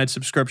unwanted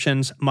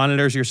subscriptions,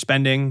 monitors your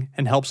spending,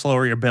 and helps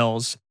lower your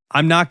bills.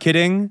 I'm not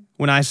kidding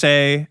when I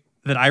say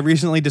that I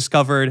recently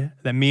discovered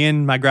that me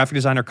and my graphic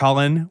designer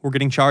Colin were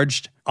getting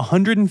charged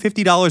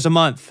 $150 a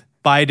month.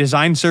 By a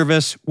design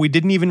service we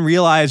didn't even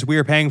realize we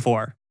were paying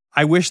for.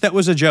 I wish that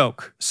was a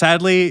joke.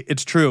 Sadly,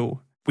 it's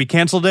true. We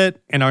canceled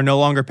it and are no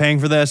longer paying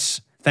for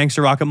this. Thanks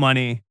to Rocket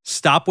Money.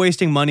 Stop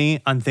wasting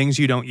money on things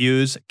you don't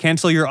use.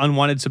 Cancel your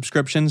unwanted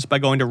subscriptions by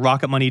going to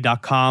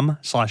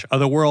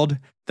rocketmoney.com/otherworld.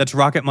 That's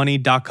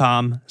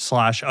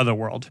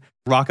rocketmoney.com/otherworld.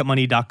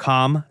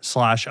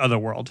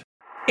 rocketmoney.com/otherworld.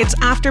 It's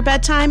after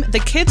bedtime, the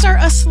kids are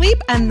asleep,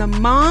 and the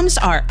moms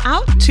are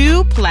out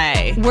to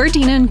play. We're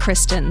Dina and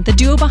Kristen, the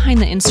duo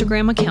behind the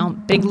Instagram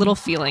account Big Little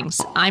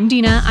Feelings. I'm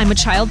Dina. I'm a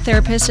child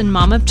therapist and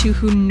mom of two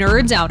who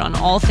nerds out on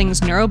all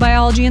things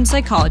neurobiology and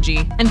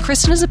psychology. And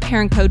Kristen is a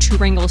parent coach who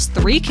wrangles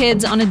 3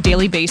 kids on a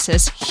daily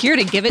basis, here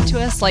to give it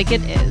to us like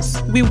it is.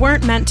 We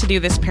weren't meant to do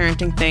this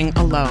parenting thing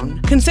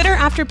alone. Consider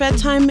After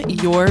Bedtime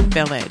your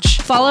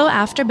village. Follow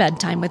After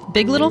Bedtime with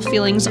Big Little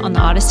Feelings on the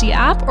Odyssey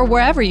app or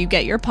wherever you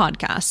get your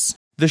podcasts.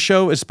 The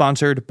show is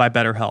sponsored by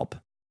BetterHelp.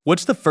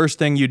 What's the first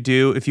thing you'd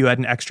do if you had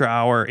an extra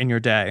hour in your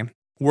day?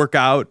 Work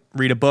out,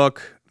 read a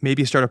book,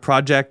 maybe start a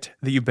project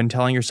that you've been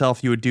telling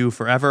yourself you would do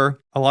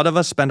forever? A lot of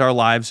us spend our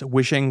lives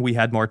wishing we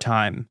had more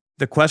time.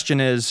 The question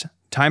is,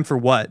 time for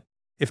what?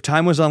 If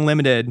time was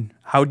unlimited,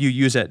 how would you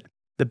use it?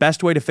 The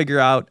best way to figure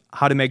out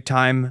how to make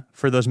time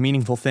for those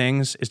meaningful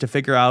things is to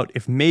figure out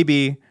if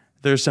maybe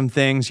there's some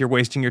things you're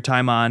wasting your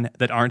time on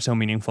that aren't so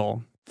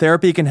meaningful.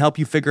 Therapy can help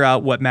you figure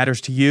out what matters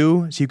to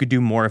you so you could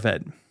do more of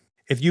it.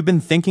 If you've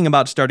been thinking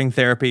about starting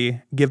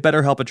therapy, give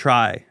BetterHelp a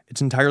try.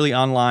 It's entirely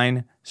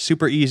online,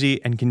 super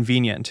easy, and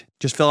convenient.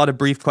 Just fill out a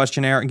brief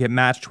questionnaire and get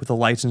matched with a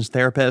licensed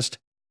therapist.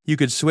 You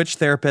could switch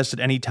therapists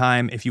at any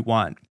time if you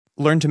want.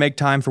 Learn to make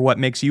time for what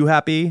makes you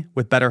happy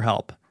with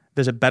BetterHelp.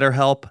 Visit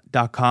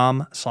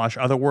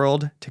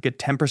betterhelp.com/otherworld to get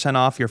 10%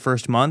 off your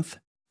first month.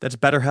 That's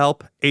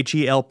BetterHelp,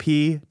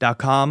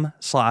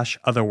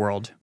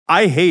 HELP.com/otherworld.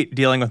 I hate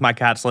dealing with my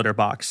cat's litter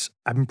box.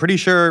 I'm pretty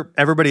sure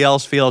everybody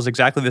else feels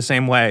exactly the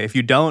same way. If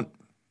you don't,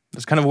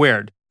 it's kind of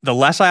weird. The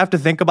less I have to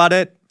think about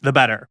it, the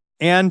better.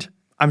 And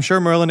I'm sure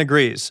Merlin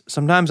agrees.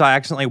 Sometimes I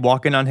accidentally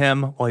walk in on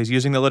him while he's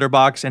using the litter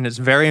box, and it's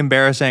very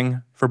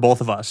embarrassing for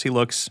both of us. He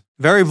looks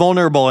very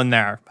vulnerable in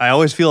there. I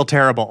always feel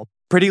terrible.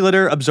 Pretty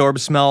Litter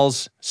absorbs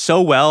smells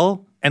so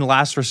well and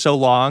lasts for so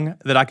long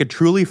that I could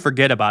truly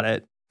forget about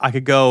it. I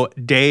could go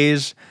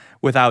days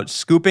without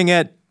scooping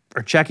it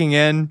or checking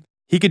in.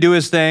 He could do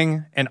his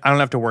thing, and I don't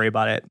have to worry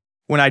about it.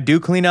 When I do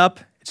clean up,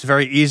 it's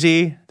very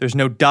easy. There's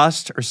no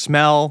dust or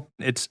smell.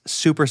 It's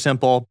super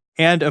simple.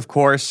 And of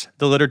course,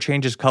 the litter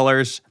changes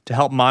colors to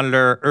help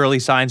monitor early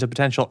signs of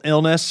potential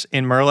illness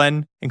in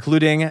Merlin,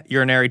 including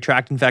urinary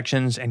tract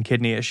infections and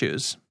kidney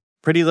issues.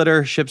 Pretty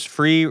Litter ships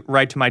free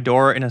right to my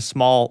door in a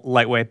small,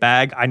 lightweight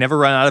bag. I never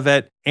run out of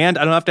it, and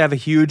I don't have to have a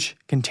huge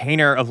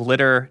container of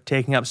litter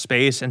taking up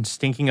space and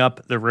stinking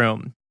up the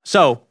room.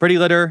 So, Pretty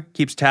Litter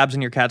keeps tabs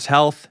on your cat's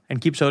health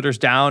and keeps odors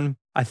down.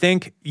 I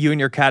think you and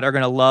your cat are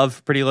going to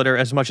love Pretty Litter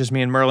as much as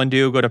me and Merlin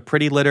do. Go to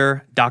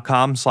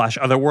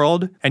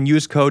prettylitter.com/otherworld and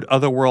use code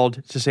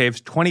otherworld to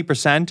save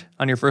 20%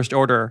 on your first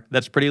order.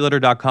 That's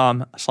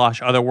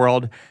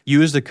prettylitter.com/otherworld.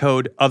 Use the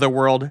code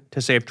otherworld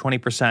to save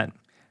 20%.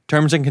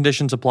 Terms and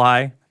conditions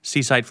apply.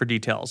 See site for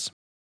details.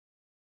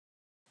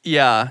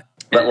 Yeah.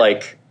 But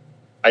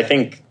I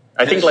think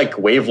like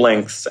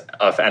wavelengths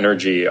of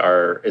energy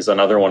is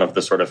another one of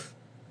the sort of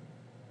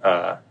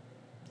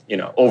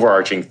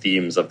overarching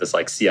themes of this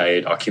like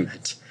CIA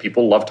document.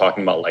 People love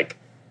talking about like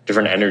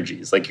different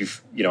energies. Like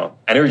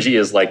energy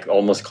is like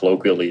almost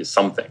colloquially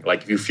something.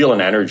 Like if you feel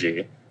an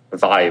energy, a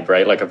vibe,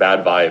 right? Like a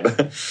bad vibe.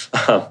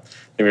 I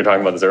think we were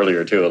talking about this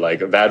earlier too.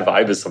 Like a bad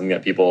vibe is something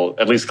that people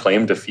at least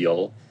claim to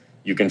feel.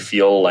 You can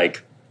feel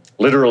like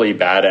literally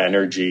bad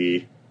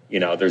energy.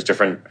 There's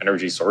different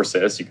energy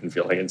sources. You can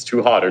feel like it's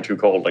too hot or too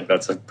cold. Like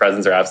that's a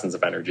presence or absence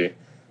of energy.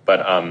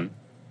 But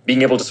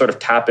being able to sort of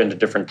tap into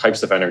different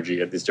types of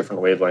energy at these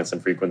different wavelengths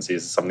and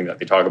frequencies is something that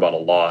they talk about a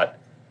lot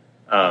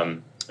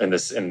in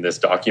this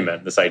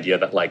document. This idea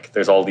that like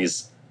there's all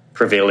these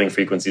prevailing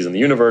frequencies in the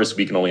universe.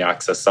 We can only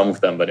access some of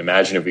them, but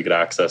imagine if we could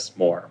access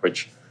more,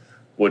 which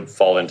would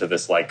fall into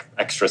this like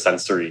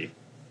extrasensory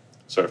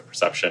sort of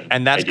perception.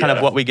 And that's kind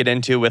of what we get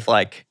into with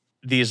like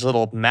these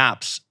little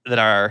maps that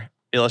are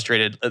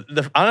illustrated.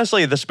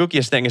 Honestly, the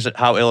spookiest thing is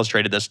how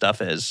illustrated this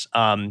stuff is.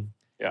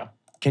 Yeah.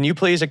 Can you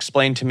please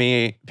explain to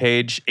me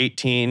page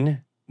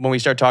 18 when we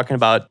start talking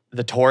about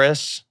the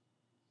torus,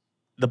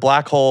 the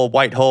black hole,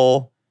 white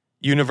hole,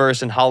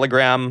 universe, and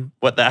hologram?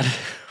 What that?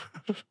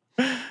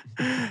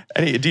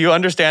 Do you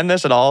understand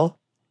this at all?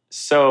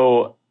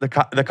 So the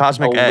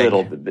cosmic egg.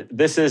 Little.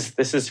 This is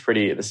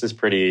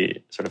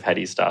pretty sort of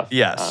heady stuff.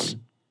 Yes.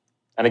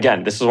 And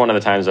again, this is one of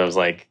the times I was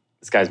like,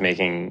 this guy's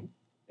making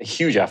a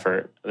huge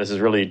effort. This is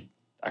really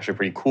actually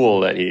pretty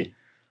cool that I'm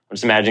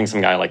just imagining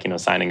some guy like,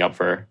 signing up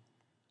to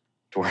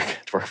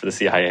work for the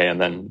CIA and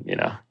then,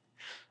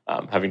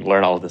 having to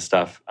learn all of this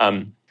stuff.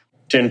 To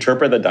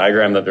interpret the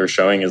diagram that they're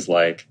showing is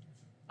like,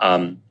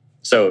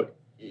 so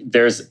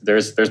there's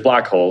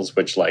black holes,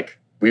 which like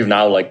we've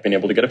now like been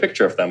able to get a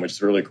picture of them, which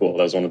is really cool.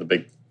 That was one of the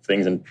big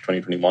things in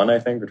 2021, I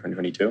think, or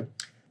 2022.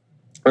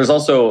 There's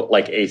also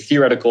like a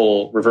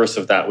theoretical reverse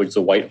of that, which is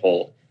a white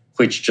hole,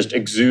 which just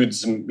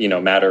exudes,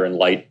 matter and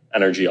light,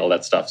 energy, all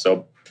that stuff.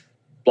 So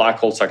black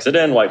hole sucks it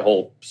in, white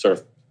hole sort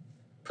of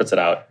puts it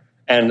out.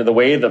 And the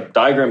way the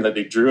diagram that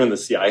they drew in the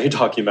CIA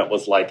document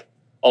was like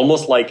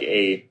almost like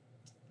a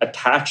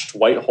attached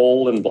white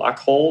hole and black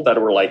hole that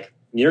were like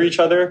near each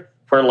other,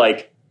 where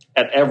like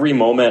at every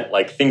moment,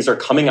 like things are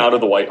coming out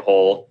of the white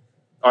hole,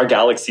 our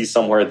galaxy's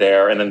somewhere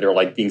there, and then they're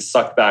like being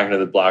sucked back into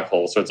the black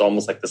hole. So it's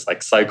almost like this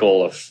like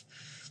cycle of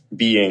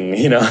being,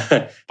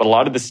 But a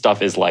lot of this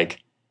stuff is like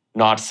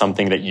not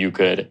something that you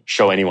could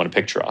show anyone a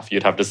picture of.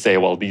 You'd have to say,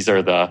 well, this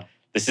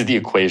is the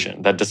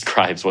equation that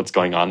describes what's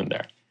going on in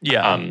there.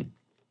 Yeah.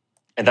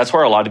 And that's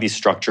where a lot of these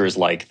structures,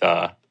 like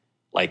the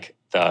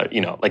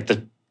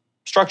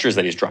structures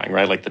that he's drawing,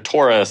 right? Like the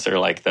torus or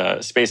like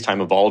the space-time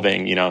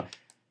evolving,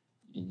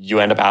 you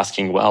end up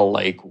asking, well,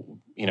 like,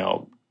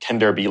 can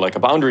there be like a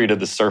boundary to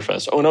the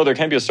surface? Oh no, there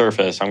can't be a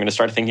surface. I'm going to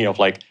start thinking of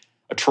like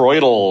a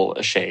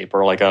toroidal shape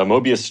or like a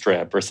Mobius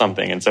strip or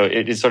something. And so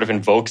it sort of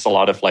invokes a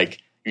lot of like,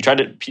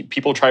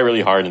 people try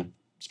really hard and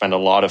spend a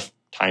lot of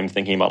time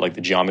thinking about like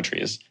the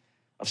geometries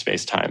of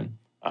space-time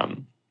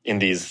in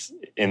these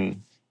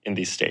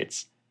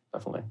states,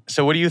 definitely.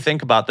 So what do you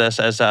think about this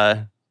as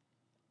a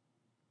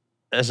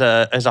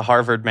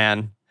Harvard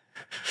man?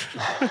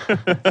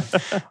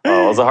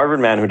 Well, as a Harvard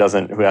man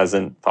who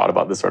hasn't thought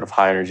about this sort of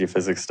high energy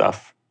physics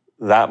stuff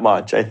that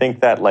much, I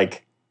think that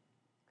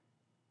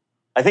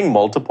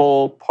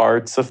multiple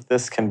parts of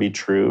this can be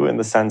true in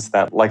the sense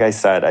that, like I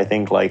said, I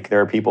think like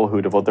there are people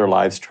who devote their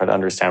lives to try to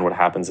understand what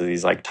happens at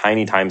these like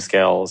tiny time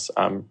scales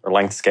or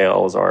length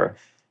scales or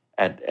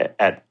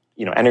at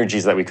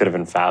energies that we could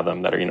even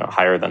fathom that are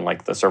higher than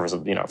like the surface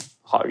of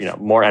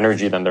more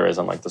energy than there is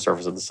on like the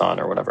surface of the sun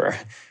or whatever.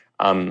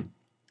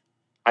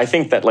 I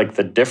think that like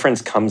the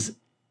difference comes,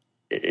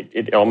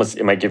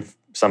 it might give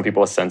some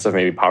people a sense of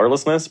maybe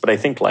powerlessness, but I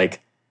think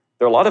like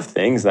there are a lot of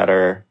things that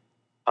are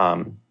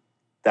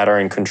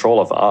in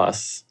control of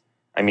us.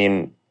 I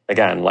mean,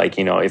 again, like,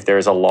 if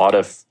there's a lot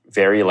of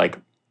very like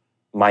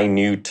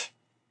minute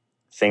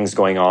things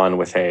going on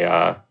with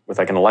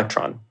like an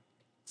electron,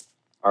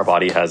 our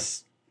body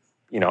has,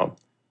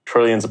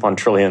 trillions upon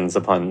trillions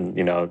upon,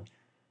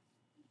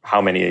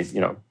 how many,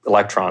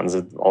 electrons,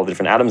 all the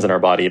different atoms in our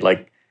body,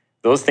 like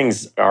those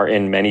things are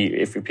in many,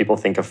 if people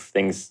think of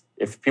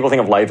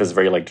life as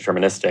very like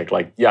deterministic,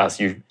 like, yes,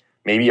 you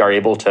maybe are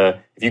able to,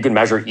 if you can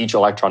measure each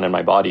electron in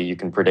my body, you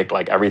can predict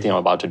like everything I'm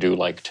about to do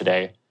like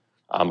today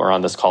or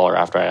on this call or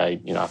after I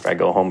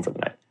go home for the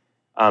night.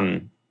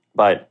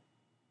 But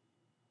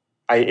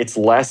it's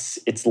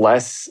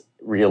less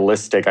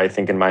realistic, I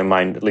think, in my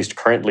mind, at least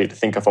currently, to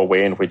think of a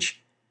way in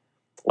which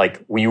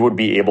like we would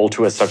be able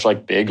to, as such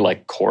like big,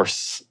 like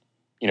coarse,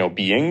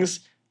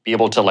 beings, be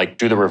able to like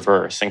do the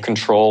reverse and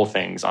control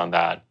things on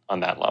that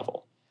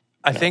level.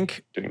 I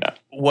think doing that.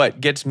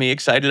 What gets me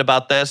excited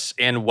about this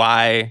and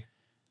why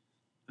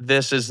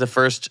this is the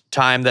first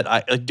time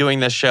that doing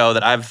this show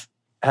that I've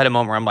had a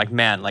moment where I'm like,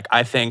 man, like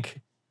I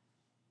think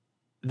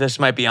this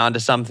might be onto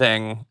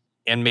something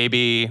and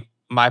maybe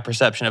my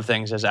perception of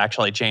things is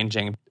actually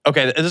changing.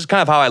 Okay, this is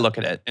kind of how I look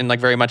at it in like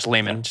very much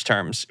layman's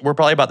terms. We're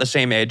probably about the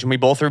same age and we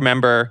both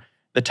remember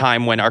the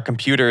time when our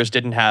computers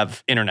didn't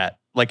have internet.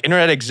 Like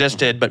internet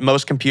existed, but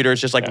most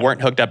computers just like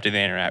weren't hooked up to the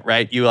internet,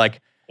 right? You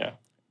like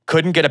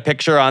couldn't get a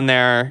picture on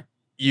there.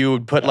 You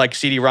would put like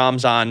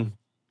CD-ROMs on.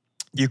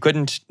 You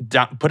couldn't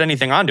put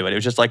anything onto it. It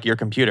was just like your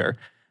computer.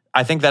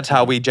 I think that's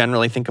how we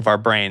generally think of our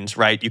brains,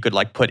 right? You could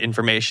like put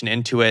information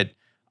into it,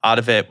 out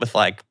of it with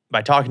like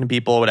by talking to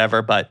people or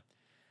whatever. But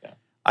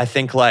I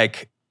think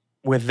like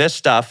with this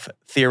stuff,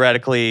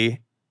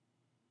 theoretically,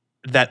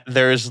 that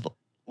there's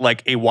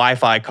like a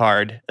Wi-Fi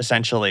card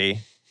essentially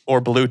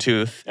or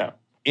Bluetooth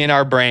in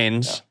our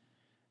brains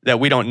that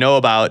we don't know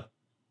about.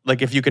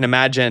 Like if you can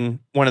imagine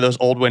one of those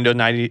old Windows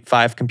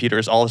 95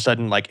 computers all of a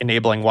sudden like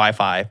enabling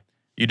Wi-Fi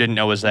you didn't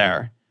know was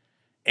there.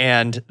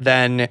 And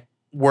then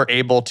we're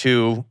able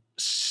to,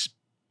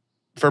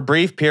 for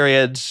brief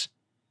periods,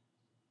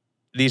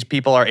 these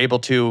people are able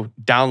to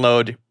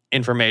download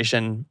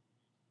information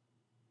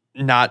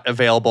not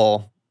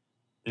available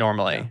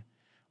normally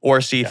or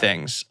see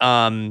things.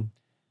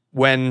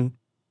 When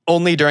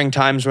only during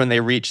times when they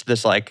reach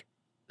this like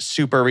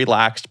super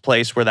relaxed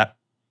place where that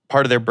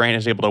part of their brain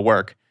is able to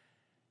work.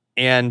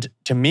 And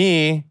to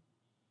me,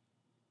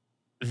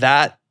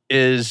 that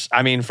is,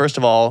 I mean, first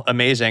of all,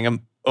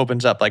 amazing.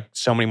 Opens up like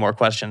so many more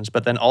questions,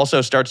 but then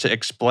also starts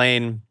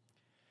to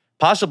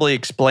possibly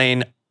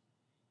explain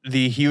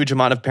the huge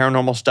amount of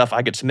paranormal stuff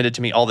I get submitted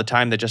to me all the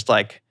time that just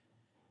like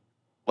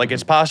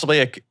it's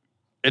possibly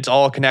it's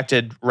all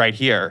connected right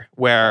here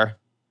where,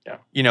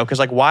 because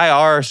like why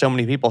are so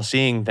many people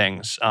seeing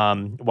things?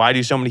 Why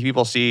do so many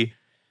people see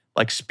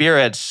like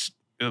spirits,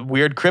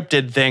 weird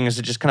cryptid things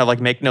that just kind of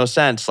like make no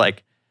sense?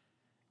 Like,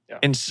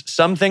 and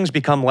some things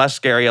become less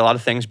scary. A lot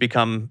of things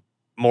become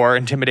more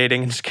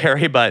intimidating and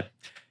scary, but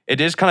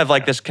it is kind of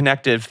like this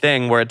connective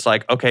thing where it's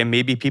like, okay,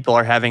 maybe people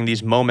are having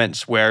these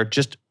moments where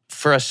just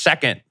for a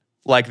second,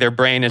 like their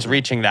brain is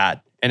reaching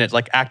that and it's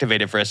like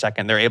activated for a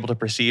second. They're able to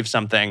perceive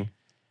something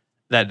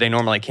that they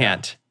normally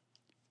can't.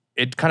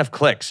 It kind of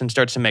clicks and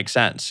starts to make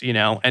sense, you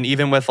know? And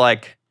even with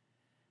like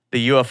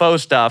the UFO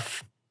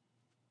stuff,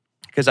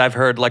 because I've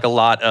heard like a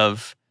lot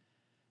of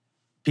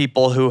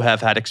people who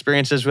have had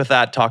experiences with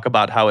that talk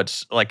about how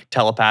it's like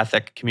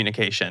telepathic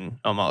communication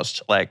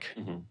almost. Like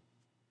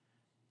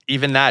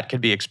even that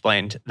could be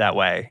explained that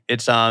way.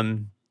 It's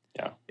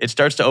it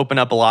starts to open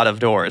up a lot of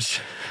doors.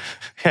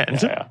 And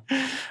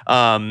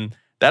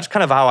that's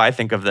kind of how I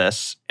think of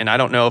this. And I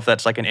don't know if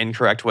that's like an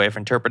incorrect way of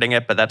interpreting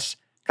it, but that's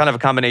kind of a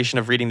combination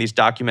of reading these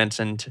documents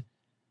and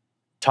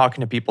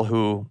talking to people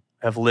who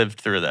have lived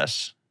through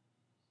this.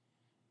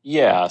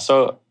 Yeah,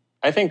 so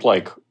I think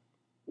like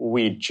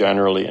we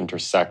generally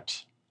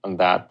intersect on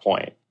that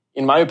point.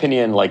 In my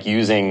opinion, like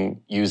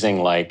using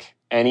like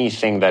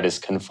anything that is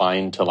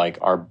confined to like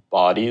our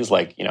bodies,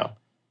 like, you know,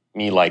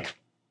 me like,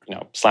 you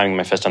know, slamming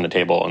my fist on the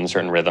table in a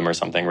certain rhythm or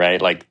something,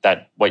 right? Like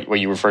that, what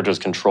you refer to as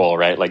control,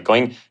 right? Like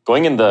going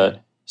in the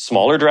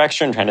smaller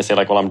direction, trying to say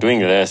like, well, I'm doing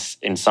this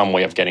in some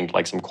way of getting to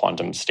like some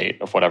quantum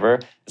state of whatever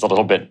is a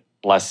little bit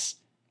less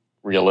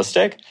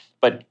realistic.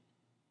 But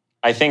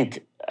I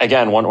think,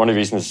 again, one of the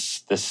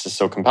reasons this is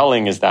so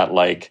compelling is that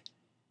like,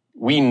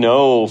 we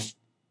know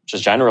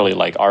just generally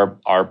like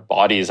our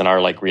bodies and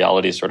our like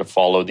realities sort of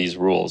follow these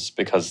rules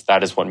because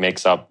that is what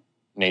makes up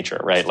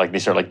nature, right? Like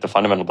these are like the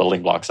fundamental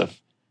building blocks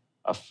of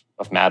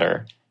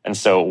matter. And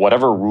so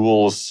whatever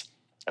rules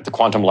at the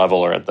quantum level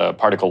or at the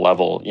particle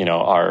level, you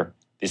know,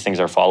 these things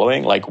are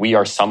following, like we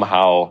are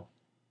somehow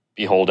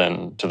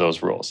beholden to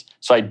those rules.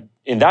 So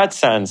in that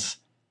sense,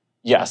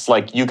 yes,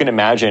 like you can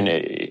imagine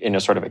in a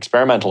sort of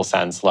experimental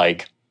sense,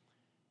 like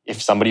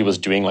if somebody was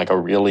doing like a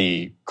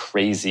really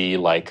crazy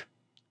like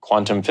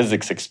quantum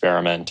physics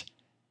experiment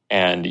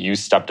and you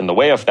stepped in the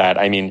way of that,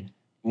 I mean,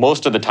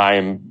 most of the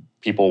time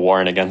people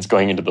warn against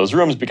going into those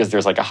rooms because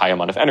there's like a high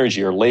amount of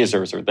energy or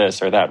lasers or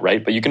this or that,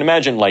 right? But you can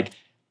imagine like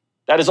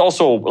that is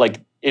also like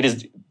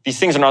these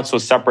things are not so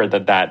separate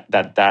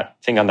that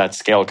thing on that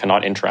scale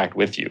cannot interact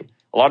with you.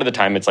 A lot of the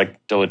time it's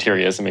like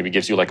deleterious and maybe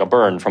gives you like a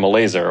burn from a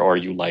laser, or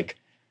you like,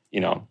 you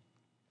know,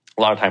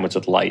 a lot of time it's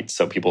with light.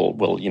 So people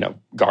will, you know,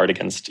 guard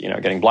against, you know,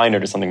 getting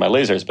blinded or something by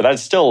lasers, but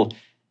that's still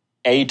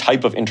a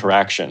type of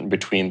interaction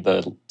between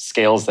the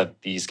scales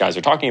that these guys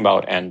are talking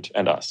about and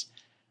us.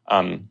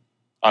 On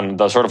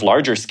the sort of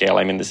larger scale,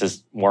 I mean, this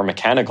is more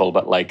mechanical,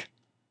 but like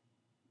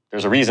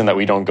there's a reason that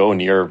we don't go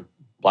near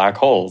black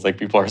holes. Like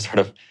people are sort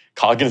of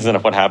cognizant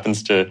of what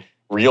happens to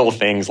real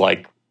things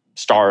like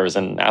stars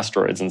and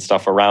asteroids and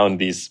stuff around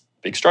these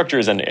big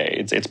structures. And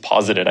it's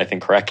posited, I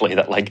think, correctly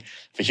that like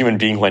if a human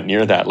being went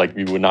near that, like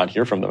we would not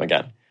hear from them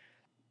again,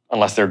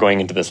 unless they're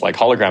going into this like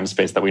hologram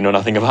space that we know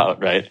nothing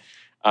about, right?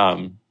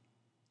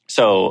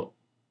 So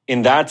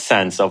in that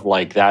sense of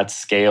like that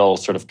scale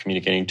sort of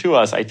communicating to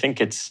us, I think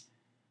it's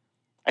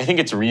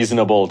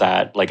reasonable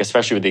that, like,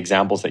 especially with the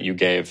examples that you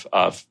gave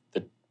of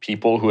the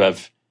people who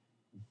have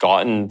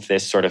gotten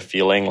this sort of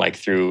feeling, like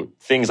through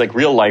things like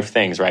real life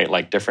things, right?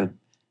 Like different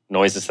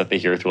noises that they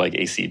hear through like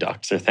AC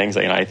ducts or things.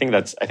 You know, I think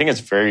it's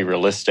very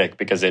realistic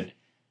because it,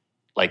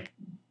 like,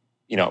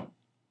 you know,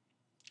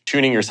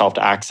 tuning yourself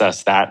to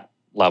access that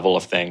level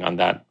of thing on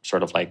that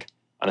sort of like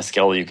on a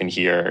scale that you can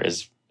hear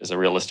is a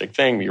realistic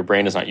thing. Your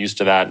brain is not used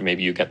to that.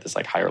 Maybe you get this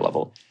like higher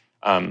level.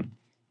 On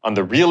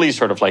the really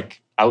sort of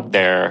like out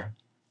there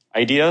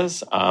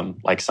ideas,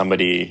 like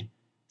somebody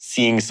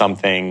seeing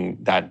something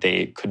that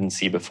they couldn't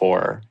see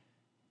before,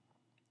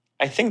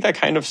 I think that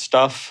kind of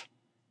stuff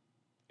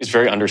is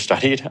very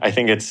understudied. I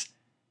think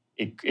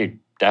it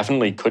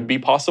definitely could be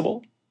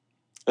possible.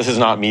 This is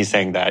not me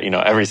saying that, you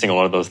know, every single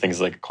one of those things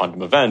is like a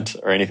quantum event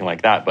or anything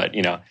like that, but,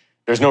 you know,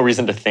 there's no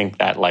reason to think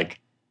that like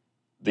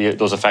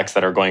those effects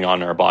that are going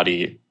on in our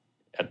body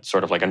at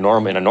sort of like in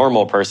a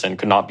normal person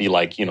could not be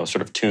like, you know,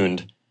 sort of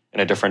tuned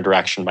in a different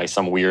direction by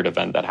some weird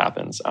event that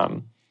happens.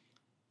 And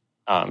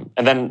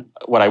then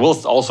what I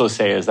will also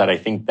say is that I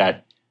think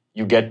that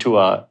you get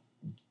to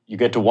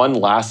one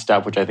last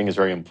step, which I think is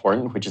very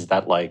important, which is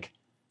that like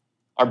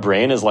our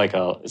brain is like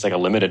a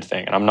limited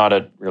thing. And I'm not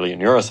really a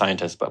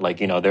neuroscientist, but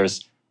like, you know,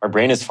 our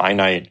brain is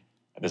finite.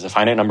 There's a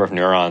finite number of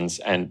neurons,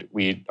 and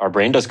our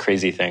brain does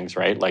crazy things,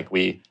 right? Like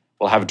we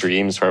will have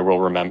dreams where we'll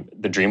remember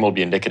the dream will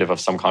be indicative of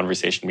some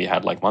conversation we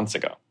had like months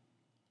ago.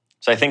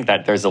 So I think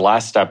that there's a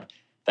last step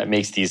that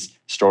makes these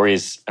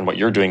stories and what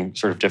you're doing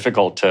sort of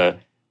difficult to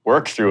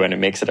work through, and it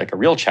makes it like a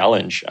real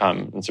challenge.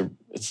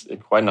 It's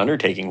quite an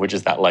undertaking, which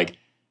is that like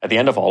at the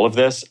end of all of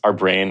this, our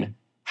brain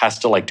has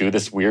to like do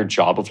this weird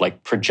job of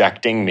like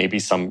projecting maybe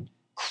some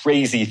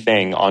crazy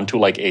thing onto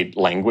like a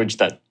language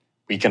that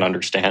we can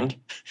understand,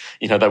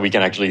 you know, that we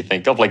can actually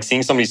think of. Like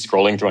seeing somebody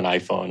scrolling through an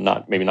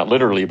iPhone, maybe not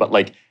literally, but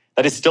like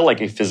that is still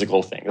like a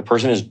physical thing. The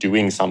person is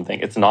doing something.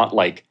 It's not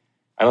like,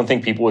 I don't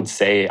think people would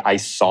say I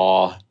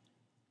saw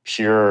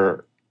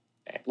pure,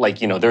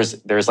 like, you know,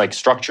 there's like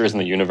structures in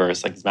the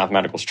universe, like these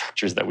mathematical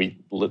structures that we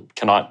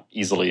cannot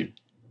easily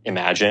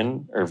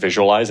imagine or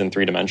visualize in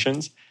 3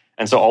 dimensions.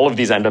 And so all of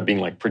these end up being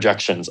like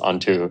projections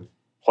onto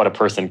what a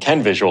person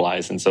can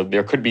visualize. And so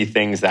there could be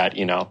things that,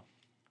 you know,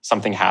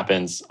 something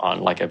happens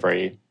on like a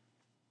very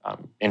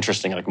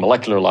interesting like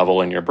molecular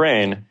level in your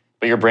brain,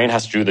 but your brain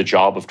has to do the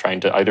job of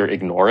trying to either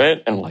ignore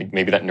it and like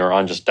maybe that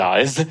neuron just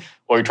dies,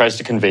 or it tries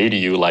to convey to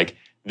you like,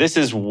 this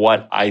is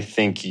what I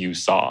think you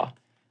saw.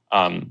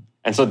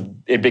 And so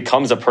it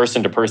becomes a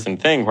person-to-person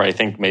thing where I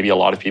think maybe a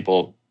lot of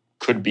people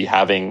could be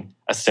having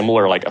a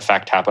similar like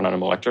effect happen on a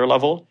molecular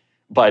level,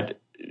 but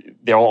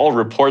they'll all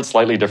report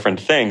slightly different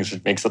things,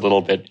 which makes it a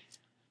little bit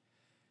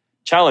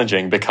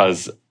challenging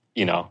because,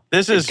 you know,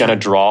 this is going to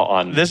draw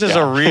on... This is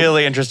a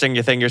really interesting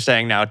thing you're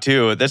saying now,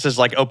 too. This is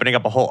like opening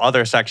up a whole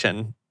other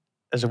section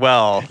as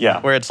well.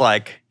 Yeah. Where it's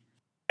like...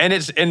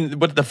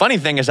 But the funny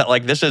thing is that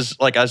like this is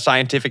like a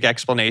scientific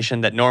explanation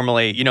that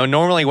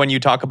normally when you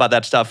talk about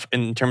that stuff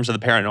in terms of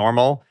the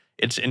paranormal,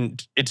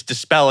 it's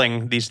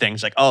dispelling these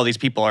things like, oh, these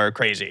people are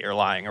crazy or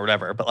lying or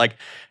whatever. But like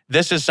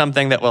this is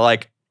something that will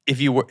like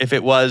if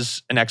it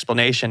was an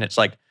explanation, it's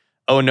like,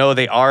 oh no,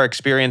 they are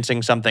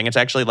experiencing something. It's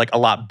actually like a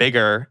lot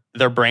bigger.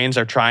 Their brains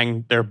are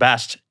trying their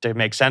best to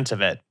make sense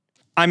of it.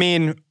 I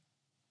mean,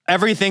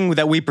 everything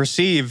that we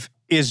perceive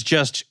is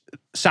just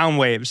sound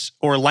waves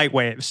or light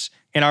waves.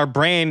 And our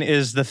brain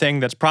is the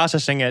thing that's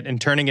processing it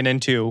and turning it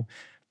into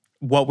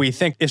what we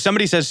think. If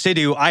somebody says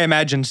Sidhu, I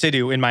imagine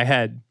Sidhu in my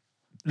head.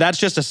 That's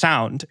just a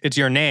sound. It's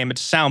your name.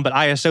 It's a sound, but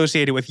I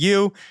associate it with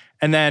you,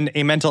 and then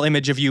a mental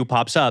image of you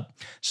pops up.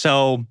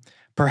 So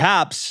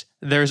perhaps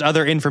there's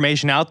other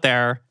information out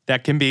there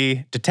that can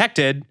be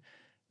detected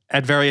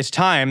at various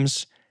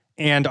times,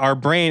 and our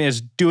brain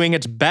is doing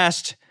its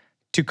best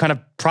to kind of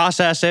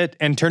process it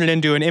and turn it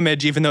into an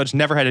image, even though it's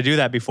never had to do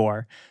that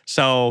before.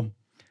 So...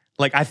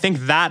 like, I think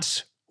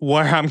that's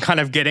where I'm kind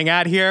of getting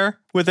at here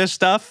with this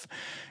stuff,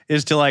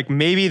 is to like,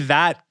 maybe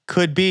that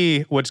could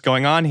be what's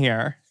going on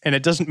here. And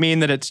it doesn't mean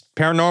that it's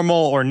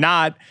paranormal or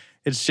not.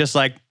 It's just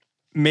like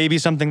maybe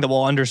something that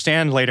we'll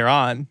understand later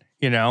on,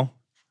 you know?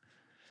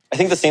 I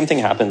think the same thing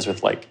happens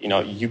with like, you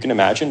know, you can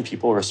imagine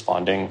people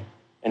responding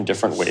in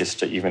different ways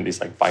to even these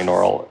like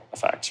binaural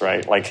effects,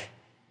 right? Like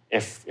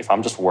if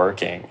I'm just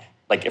working,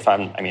 like it's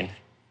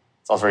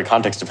all very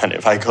context dependent.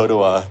 If I go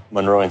to a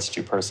Monroe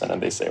Institute person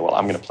and they say, well,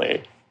 I'm going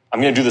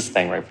to do this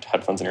thing, right? Put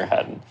headphones in your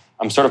head. And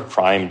I'm sort of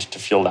primed to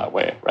feel that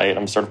way, right?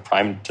 I'm sort of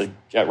primed to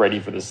get ready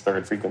for this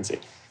third frequency.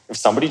 If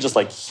somebody just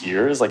like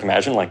hears, like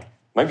imagine like, it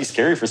might be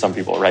scary for some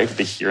people, right? But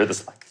they hear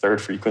this like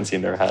third frequency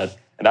in their head.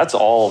 And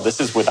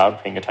this is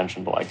without paying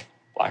attention to like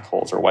black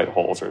holes or white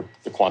holes or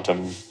the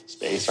quantum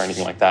space or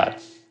anything like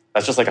that.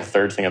 That's just like a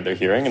third thing that they're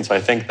hearing. And so I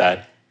think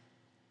that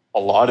a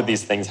lot of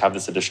these things have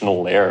this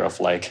additional layer of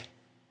like,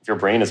 if your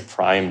brain is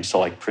primed to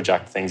like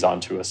project things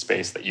onto a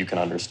space that you can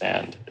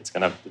understand, it's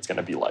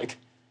gonna be like,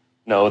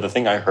 no, the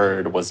thing I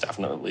heard was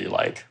definitely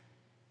like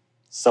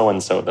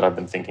so-and-so that I've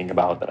been thinking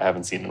about that I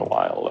haven't seen in a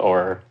while,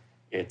 or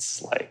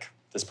it's like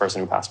this person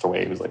who passed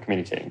away who's like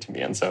communicating to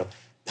me. And so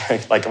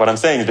like what I'm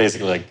saying is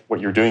basically like what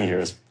you're doing here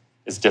is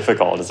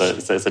difficult.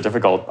 It's a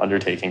difficult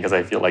undertaking because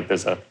I feel like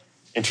there's a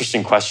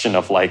interesting question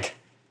of like,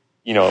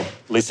 you know,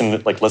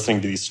 listening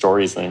to these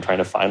stories and then trying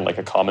to find like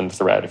a common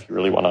thread if you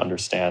really want to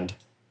understand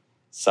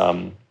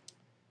some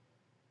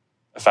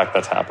effect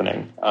that's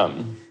happening.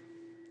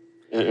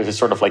 It is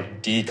sort of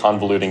like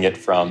deconvoluting it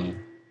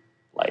from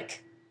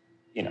like,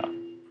 you know,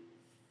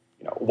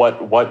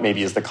 what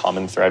maybe is the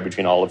common thread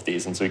between all of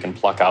these, and so we can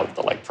pluck out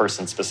the like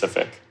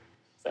person-specific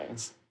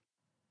things.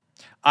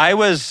 I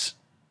was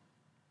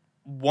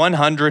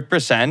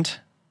 100%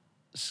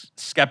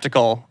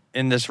 skeptical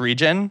in this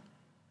region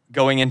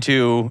going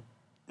into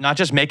not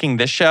just making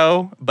this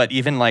show, but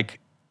even like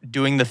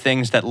doing the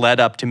things that led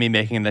up to me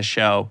making this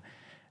show.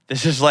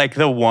 This is like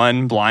the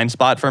one blind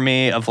spot for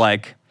me of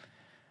like,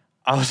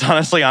 I was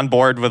honestly on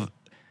board with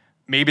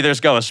maybe there's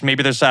ghosts,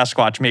 maybe there's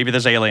Sasquatch, maybe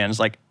there's aliens,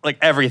 like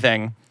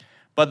everything.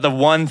 But the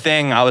one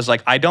thing I was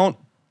like, I don't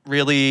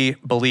really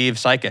believe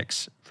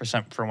psychics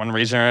for one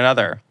reason or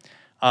another.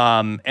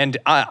 And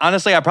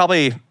honestly,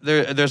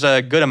 there's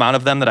a good amount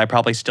of them that I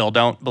probably still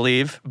don't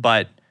believe.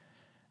 But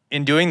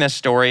in doing this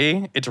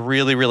story, it's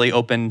really, really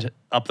opened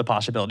up the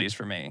possibilities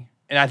for me.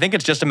 And I think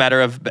it's just a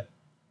matter of,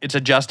 it's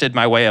adjusted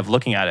my way of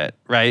looking at it,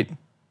 right?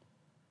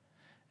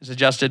 It's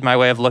adjusted my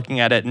way of looking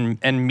at it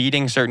and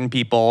meeting certain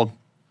people,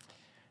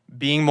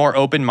 being more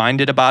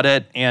open-minded about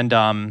it, and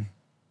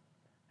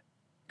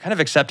kind of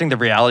accepting the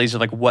realities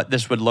of like what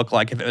this would look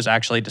like if it was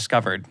actually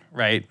discovered,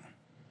 right?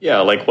 Yeah,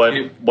 like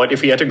what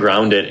if we had to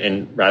ground it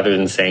in rather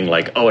than saying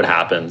like, oh, it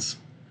happens.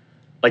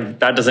 Like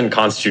that doesn't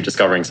constitute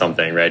discovering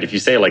something, right? If you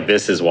say like,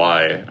 this is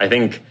why, I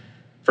think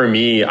for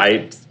me,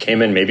 I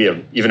came in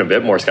maybe even a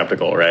bit more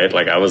skeptical, right?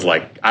 Like I was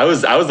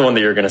the one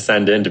that you're going to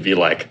send in to be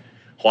like,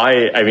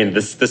 why? I mean,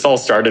 this all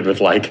started with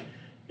like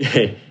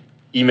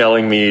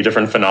emailing me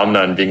different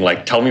phenomena and being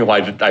like, tell me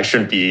why I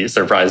shouldn't be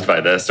surprised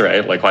by this,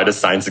 right? Like, why does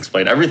science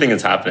explain everything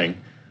that's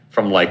happening,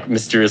 from like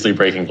mysteriously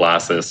breaking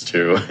glasses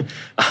to,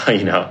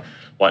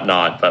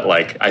 whatnot. But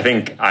like, I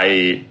think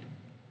it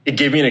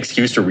gave me an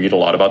excuse to read a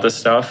lot about this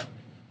stuff.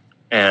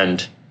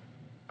 And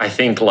I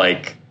think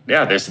like,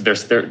 yeah,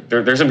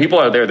 there's some people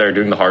out there that are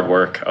doing the hard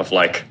work of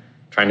like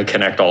trying to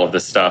connect all of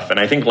this stuff. And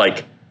I think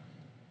like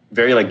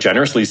very like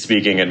generously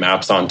speaking, it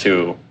maps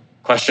onto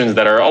questions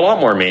that are a lot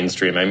more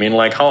mainstream. I mean,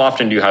 like how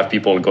often do you have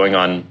people going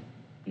on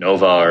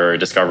Nova or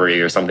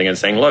Discovery or something and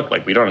saying, look,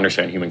 like we don't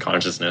understand human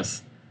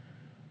consciousness.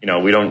 You know,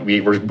 we're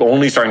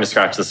only starting to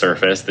scratch the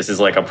surface. This is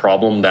like a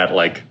problem that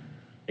like,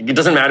 it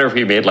doesn't matter if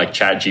we made like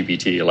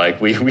ChatGPT,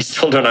 like we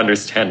still don't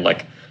understand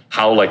like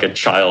how like a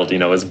child, you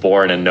know, is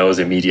born and knows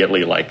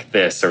immediately like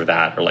this or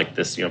that, or like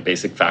this, you know,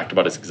 basic fact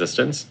about its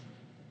existence.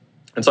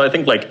 And so I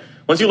think like,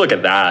 once you look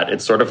at that,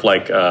 it's sort of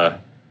like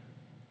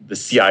the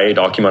CIA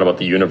document about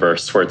the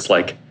universe, where it's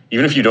like,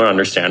 even if you don't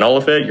understand all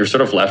of it, you're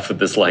sort of left with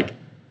this like,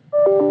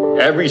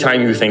 every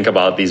time you think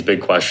about these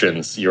big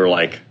questions, you're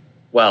like,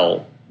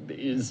 well,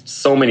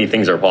 so many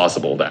things are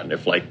possible then,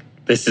 if like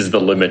this is the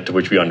limit to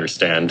which we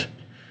understand,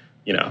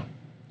 you know,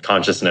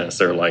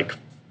 consciousness, or like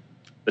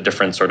the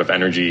different sort of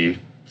energy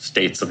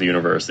states of the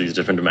universe, these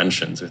different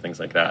dimensions or things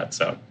like that.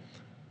 So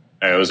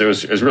it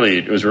was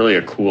really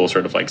a cool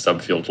sort of like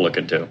subfield to look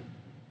into.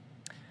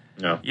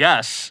 Yeah.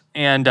 Yes.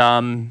 And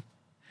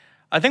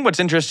I think what's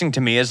interesting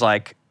to me is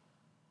like,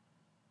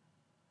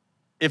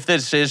 if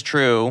this is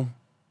true,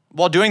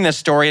 while doing this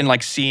story and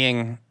like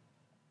seeing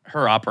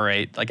her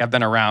operate, like I've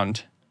been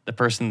around the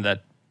person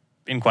that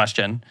in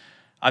question.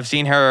 I've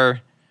seen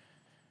her,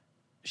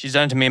 she's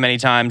done it to me many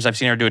times. I've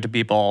seen her do it to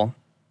people.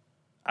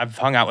 I've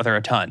hung out with her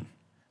a ton.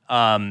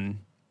 And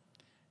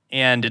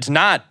it's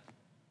not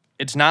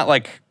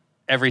like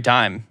every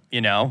time,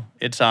 you know,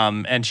 it's,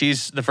 and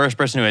she's the first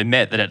person to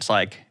admit that it's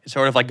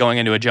sort of like going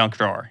into a junk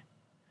drawer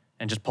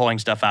and just pulling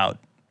stuff out.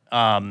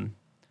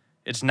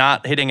 It's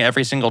not hitting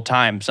every single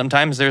time.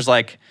 Sometimes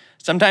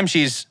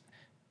she's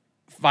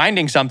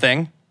finding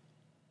something,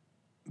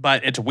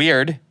 but it's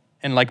weird,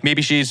 and like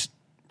maybe she's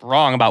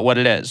wrong about what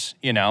it is,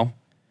 you know?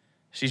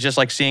 She's just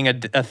like seeing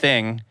a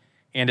thing,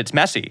 and it's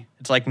messy.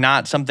 It's like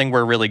not something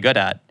we're really good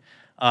at.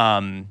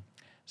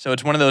 So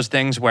it's one of those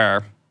things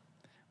where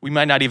we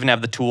might not even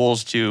have the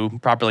tools to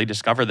properly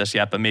discover this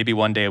yet, but maybe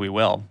one day we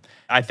will.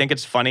 I think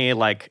it's funny,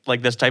 like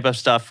this type of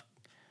stuff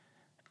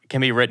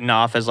can be written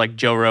off as like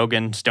Joe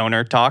Rogan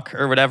stoner talk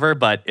or whatever,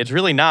 but it's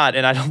really not.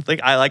 And I don't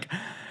think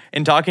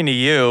in talking to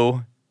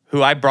you,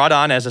 who I brought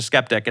on as a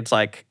skeptic, it's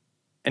like,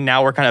 and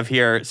now we're kind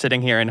of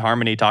sitting here in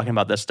harmony talking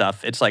about this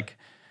stuff. It's like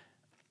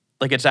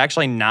it's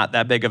actually not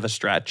that big of a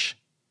stretch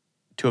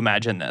to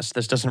imagine this.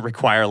 This doesn't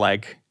require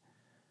like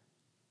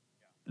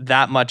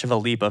that much of a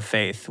leap of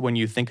faith when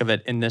you think of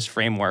it in this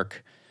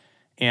framework.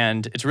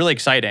 And it's really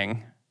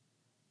exciting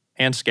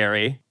and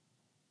scary.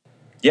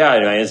 Yeah, I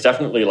mean, it's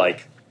definitely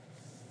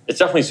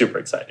super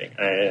exciting.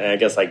 I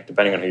guess like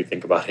depending on how you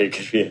think about it, it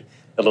could be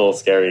a little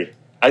scary.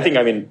 I think,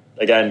 I mean,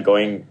 again,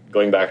 going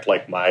back to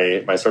like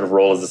my sort of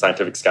role as a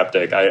scientific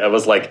skeptic, I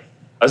was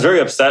very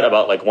upset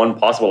about like one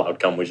possible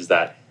outcome, which is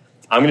that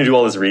I'm going to do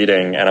all this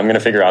reading and I'm going to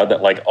figure out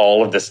that like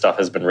all of this stuff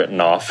has been written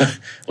off,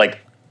 like,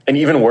 and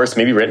even worse,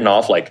 maybe written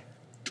off like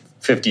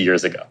 50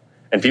 years ago.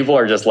 And people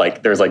are just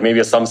like, there's like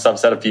maybe some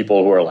subset of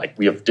people who are like,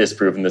 we have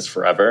disproven this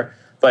forever.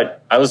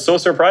 But I was so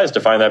surprised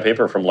to find that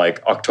paper from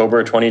like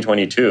October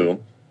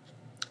 2022.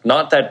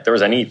 Not that there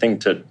was anything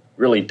to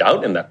really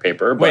doubt in that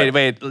paper. But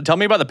Wait. Tell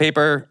me about the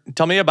paper.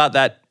 Tell me about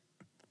that.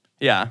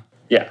 Yeah.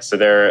 Yeah. So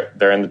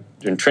they're in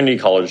Trinity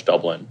College,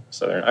 Dublin.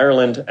 So they're in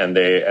Ireland, and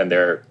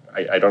they're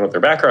I don't know what their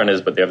background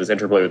is, but they have this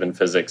interplay within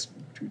physics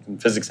and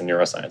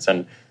neuroscience.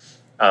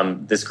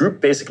 And this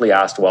group basically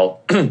asked,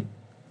 well,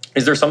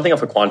 is there something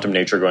of a quantum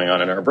nature going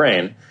on in our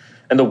brain?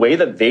 And the way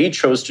that they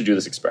chose to do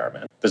this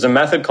experiment, there's a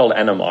method called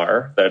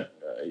NMR that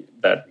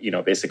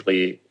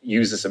basically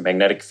uses a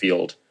magnetic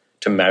field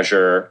to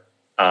measure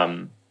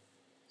brain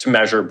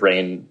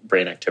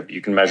activity.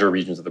 You can measure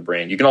regions of the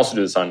brain. You can also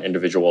do this on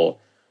individual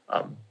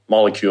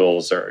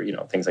molecules or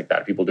things like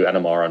that. People do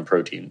NMR on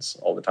proteins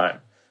all the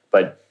time.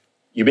 But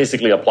you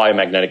basically apply a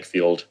magnetic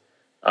field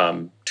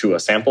to a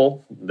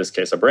sample, in this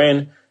case a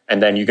brain,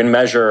 and then you can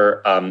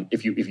measure,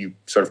 if you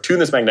sort of tune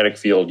this magnetic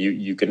field,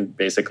 you can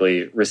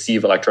basically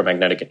receive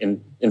electromagnetic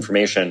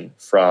information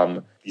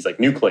from these like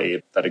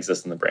nuclei that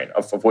exist in the brain,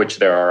 of which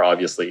there are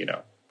obviously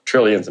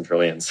trillions and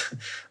trillions,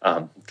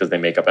 because they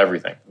make up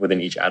everything within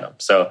each atom.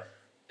 So,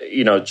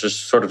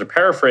 just sort of to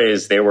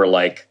paraphrase, they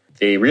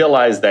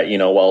realized that,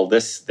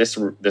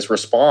 this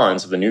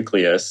response of the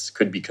nucleus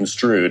could be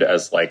construed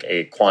as like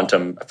a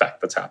quantum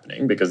effect that's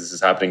happening, because this is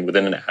happening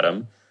within an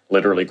atom,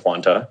 literally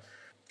quanta,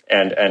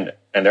 and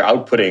they're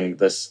outputting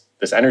this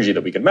energy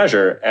that we can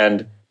measure.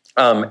 And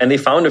they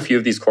found a few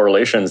of these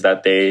correlations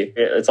that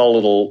it's all a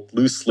little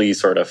loosely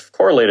sort of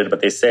correlated,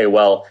 but they say,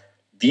 well,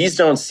 these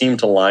don't seem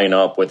to line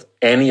up with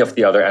any of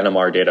the other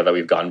NMR data that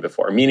we've gotten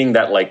before, meaning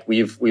that like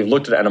we've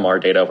looked at NMR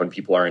data when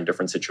people are in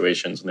different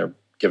situations and they're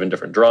given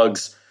different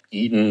drugs,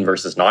 eaten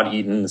versus not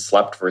eaten,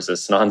 slept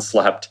versus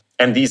non-slept.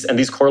 And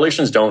these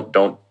correlations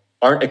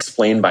aren't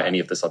explained by any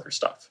of this other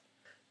stuff.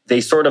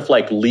 They sort of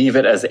like leave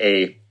it as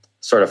a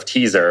sort of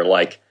teaser,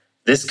 like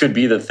this could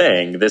be the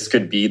thing. This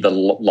could be the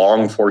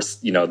long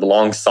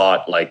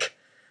sought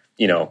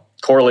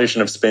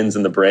correlation of spins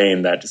in the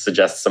brain that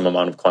suggests some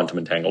amount of quantum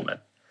entanglement.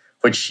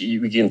 which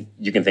you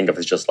can think of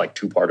as just like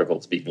two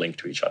particles being linked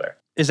to each other.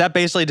 Is that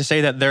basically to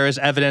say that there is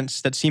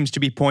evidence that seems to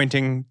be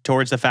pointing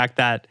towards the fact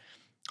that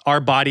our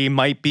body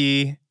might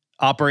be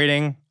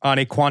operating on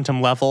a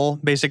quantum level,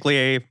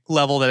 basically a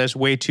level that is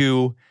way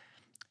too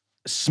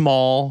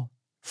small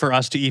for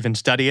us to even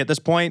study at this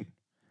point?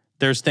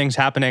 There's things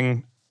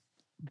happening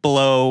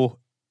below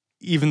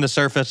even the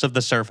surface of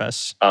the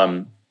surface.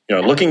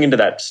 Looking into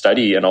that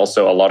study and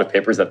also a lot of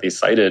papers that they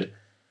cited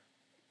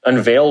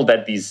unveiled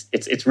that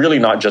it's really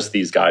not just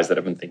these guys that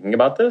have been thinking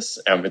about this.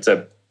 It's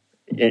a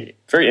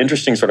very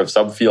interesting sort of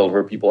subfield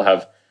where people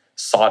have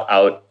sought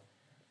out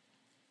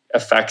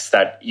effects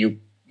that you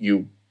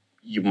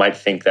might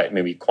think that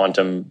maybe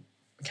quantum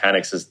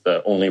mechanics is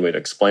the only way to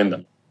explain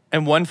them.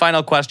 And one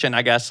final question,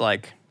 I guess,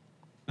 like,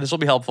 this will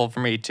be helpful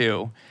for me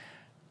too.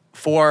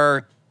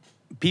 For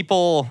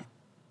people,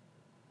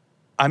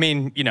 I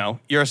mean,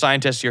 you're a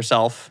scientist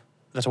yourself.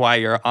 That's why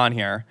you're on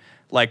here.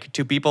 Like,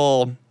 to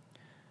people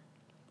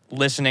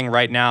listening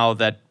right now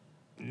that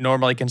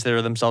normally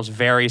consider themselves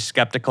very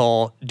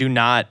skeptical, do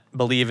not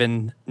believe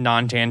in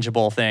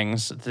non-tangible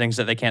things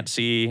that they can't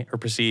see or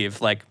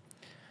perceive, like,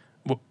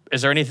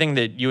 is there anything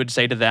that you would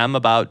say to them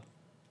about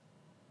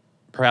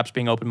perhaps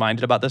being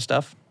open-minded about this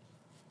stuff?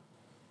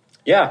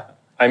 Yeah.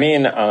 I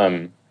mean,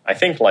 I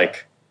think,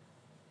 like,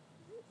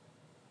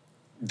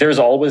 there's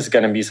always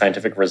going to be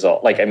scientific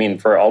result. Like, I mean,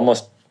 for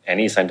almost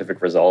any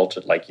scientific result,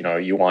 like,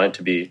 you want it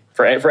to be,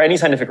 for any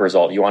scientific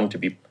result, you want it to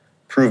be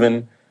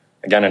proven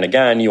again and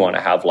again. You want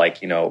to have,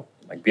 like,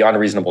 like beyond a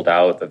reasonable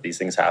doubt that these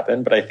things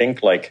happen. But I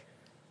think, like,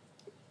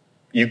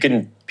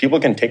 people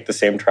can take the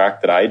same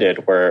track that I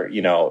did where,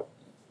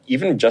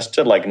 even just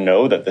to, like,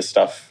 know that this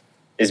stuff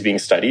is being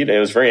studied, it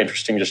was very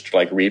interesting just to,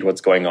 like, read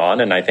what's going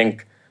on. And I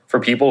think for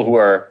people who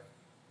are,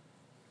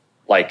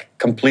 like,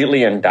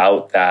 completely in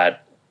doubt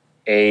that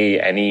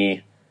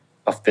any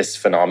of this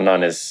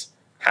phenomenon is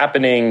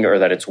happening or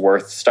that it's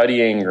worth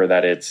studying or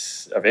that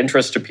it's of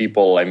interest to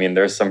people, I mean,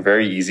 there's some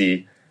very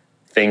easy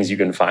things you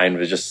can find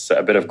with just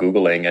a bit of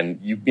Googling,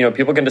 and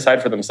people can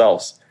decide for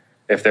themselves.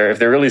 If they're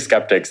really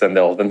skeptics, then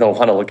they'll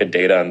want to look at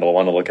data and they'll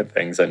want to look at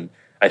things. And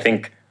I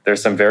think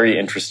there's some very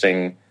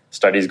interesting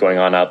studies going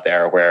on out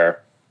there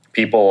where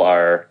people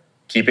are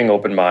keeping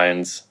open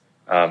minds.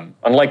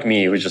 Unlike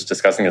me, who's just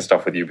discussing this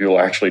stuff with you, people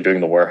are actually doing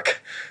the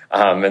work.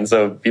 And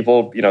so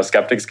people,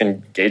 skeptics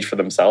can gauge for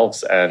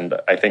themselves. And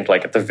I think,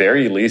 like, at the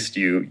very least,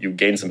 you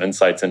gain some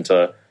insights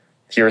into,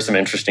 here are some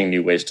interesting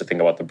new ways to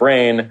think about the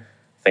brain,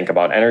 think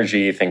about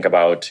energy, think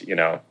about,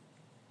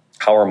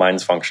 how our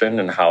minds function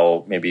and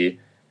how maybe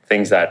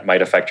things that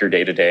might affect your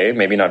day-to-day,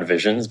 maybe not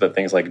visions, but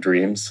things like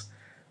dreams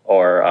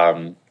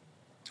or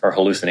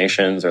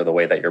hallucinations or the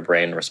way that your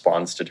brain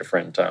responds to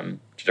different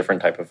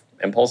type of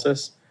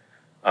impulses.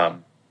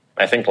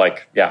 I think,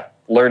 like,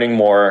 learning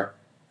more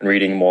and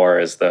reading more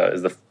is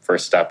the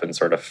first step in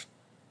sort of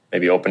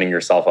maybe opening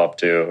yourself up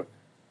to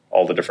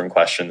all the different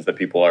questions that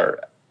people are,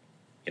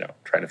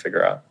 trying to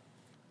figure out.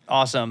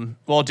 Awesome.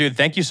 Well, dude,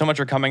 thank you so much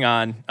for coming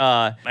on.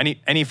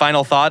 Any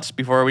final thoughts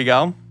before we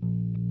go?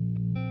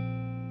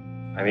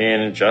 I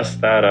mean,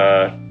 just that,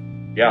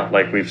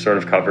 like, we've sort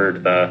of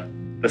covered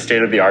the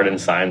state of the art in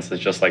science is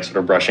just, like, sort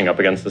of brushing up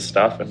against this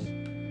stuff.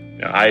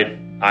 And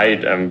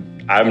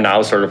I'm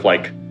now sort of,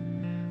 like,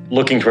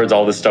 looking towards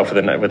all this stuff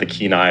with a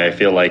keen eye. I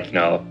feel like,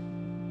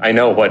 I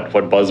know what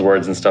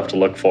buzzwords and stuff to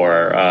look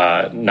for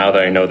now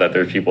that I know that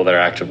there are people that are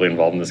actively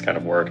involved in this kind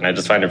of work. And I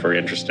just find it very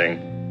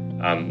interesting.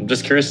 I'm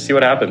just curious to see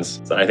what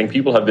happens. So I think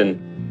people have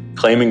been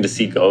claiming to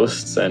see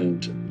ghosts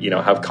and,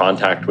 have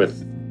contact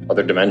with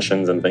other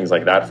dimensions and things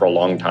like that for a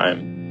long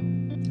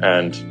time.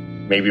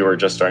 And maybe we're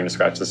just starting to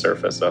scratch the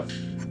surface of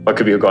what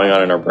could be going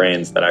on in our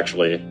brains that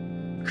actually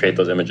create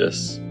those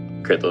images,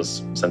 create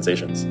those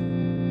sensations.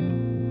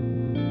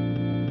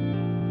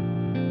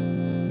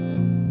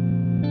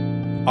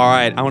 All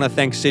right, I want to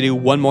thank Sidhu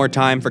one more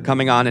time for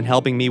coming on and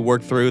helping me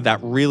work through that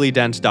really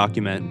dense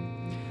document.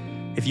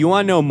 If you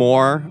want to know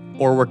more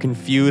or were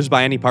confused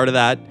by any part of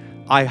that,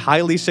 I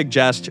highly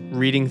suggest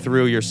reading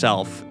through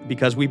yourself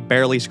because we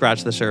barely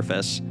scratched the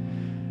surface.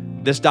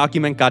 This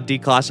document got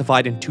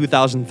declassified in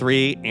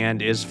 2003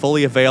 and is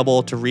fully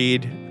available to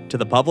read to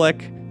the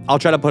public. I'll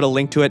try to put a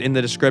link to it in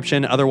the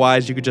description.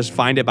 Otherwise, you could just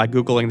find it by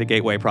Googling the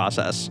Gateway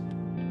process.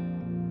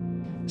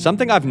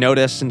 Something I've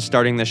noticed since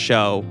starting this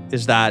show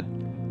is that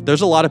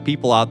there's a lot of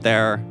people out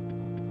there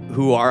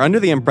who are under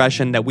the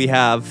impression that we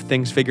have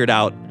things figured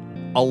out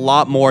a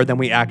lot more than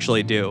we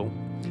actually do.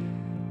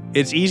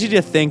 It's easy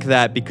to think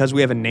that because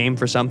we have a name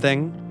for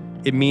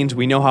something, it means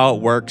we know how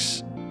it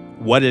works,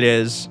 what it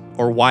is,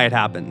 or why it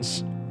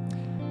happens.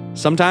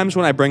 Sometimes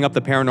when I bring up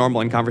the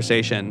paranormal in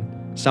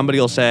conversation, somebody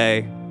will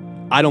say,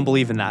 I don't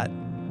believe in that.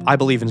 I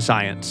believe in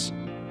science.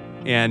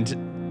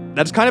 And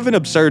that's kind of an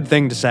absurd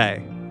thing to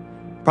say.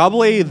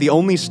 Probably the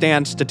only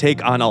stance to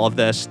take on all of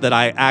this that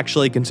I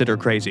actually consider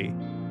crazy.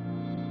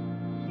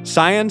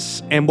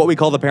 Science and what we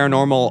call the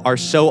paranormal are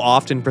so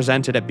often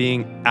presented at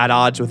being at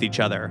odds with each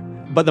other.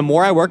 But the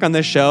more I work on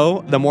this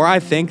show, the more I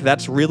think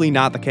that's really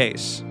not the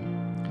case.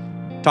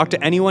 Talk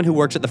to anyone who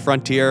works at the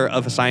frontier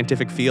of a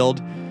scientific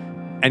field,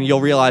 and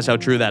you'll realize how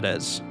true that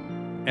is.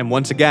 And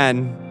once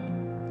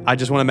again, I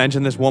just want to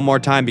mention this one more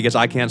time because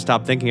I can't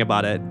stop thinking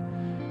about it.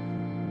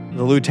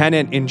 The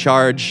lieutenant in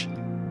charge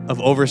of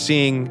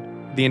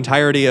overseeing the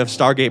entirety of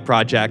Stargate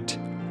Project,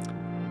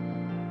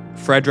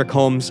 Frederick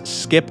Holmes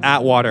Skip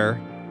Atwater,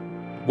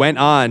 went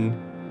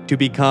on to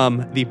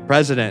become the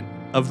president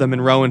of the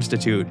Monroe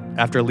Institute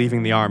after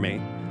leaving the Army.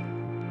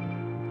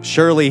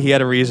 Surely he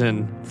had a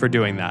reason for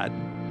doing that.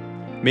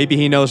 Maybe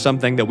he knows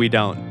something that we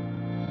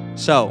don't.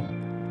 So,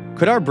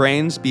 could our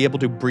brains be able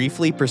to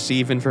briefly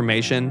perceive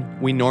information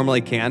we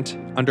normally can't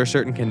under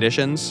certain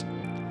conditions?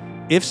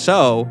 If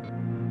so,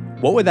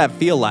 what would that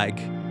feel like,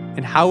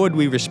 and how would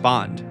we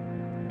respond?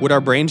 Would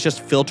our brains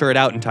just filter it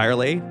out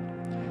entirely?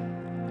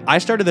 I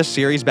started this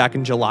series back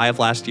in July of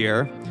last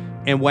year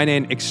and went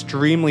in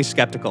extremely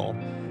skeptical.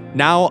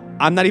 Now,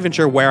 I'm not even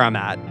sure where I'm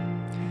at.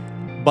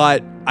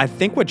 But I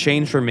think what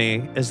changed for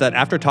me is that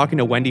after talking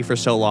to Wendy for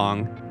so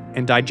long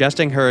and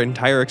digesting her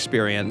entire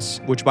experience,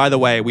 which, by the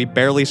way, we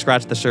barely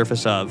scratched the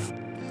surface of,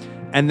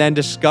 and then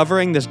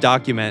discovering this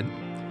document,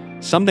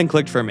 something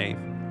clicked for me.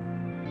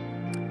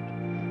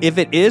 If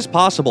it is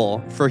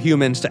possible for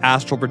humans to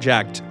astral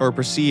project or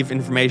perceive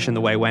information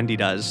the way Wendy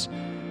does,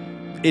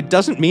 it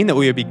doesn't mean that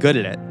we would be good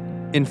at it.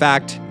 In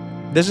fact,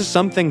 this is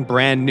something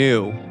brand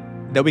new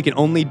that we can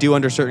only do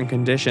under certain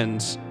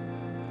conditions.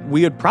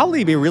 We would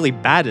probably be really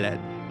bad at it,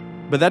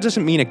 but that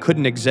doesn't mean it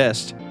couldn't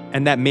exist,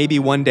 and that maybe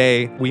one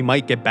day we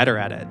might get better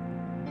at it.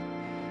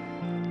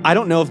 I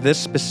don't know if this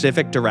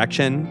specific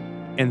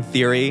direction and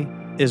theory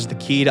is the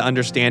key to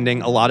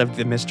understanding a lot of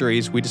the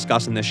mysteries we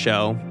discuss in this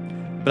show,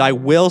 but I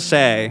will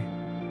say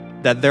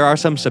that there are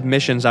some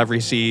submissions I've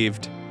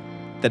received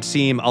that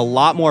seem a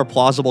lot more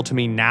plausible to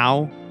me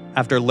now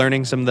after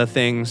learning some of the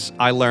things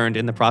I learned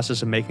in the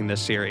process of making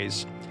this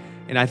series.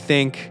 And I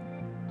think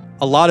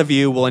a lot of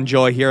you will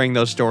enjoy hearing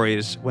those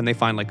stories when they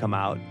finally come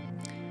out.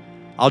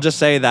 I'll just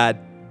say that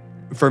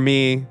for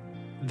me,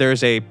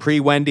 there's a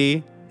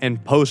pre-Wendy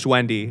and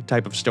post-Wendy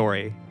type of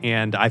story,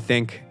 and I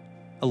think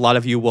a lot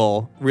of you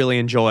will really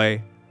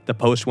enjoy the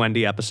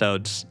post-Wendy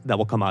episodes that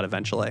will come out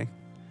eventually.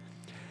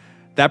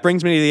 That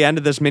brings me to the end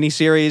of this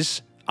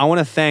mini-series. I want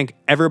to thank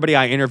everybody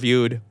I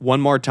interviewed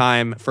one more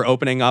time for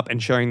opening up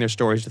and sharing their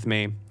stories with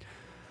me.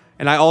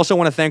 And I also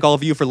want to thank all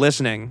of you for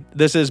listening.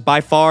 This is by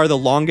far the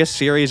longest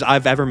series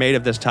I've ever made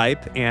of this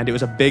type, and it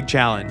was a big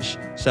challenge.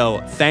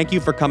 So thank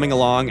you for coming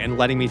along and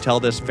letting me tell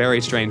this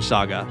very strange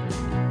saga.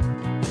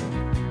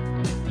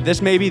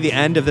 This may be the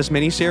end of this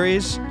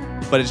mini-series,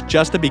 but it's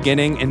just the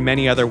beginning in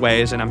many other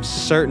ways, and I'm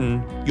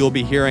certain you'll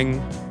be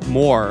hearing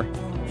more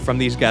from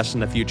these guests in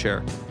the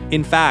future.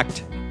 In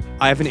fact,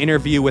 I have an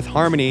interview with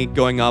Harmony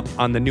going up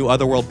on the New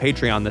Otherworld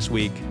Patreon this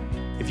week.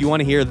 If you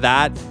want to hear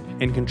that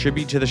and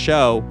contribute to the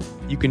show,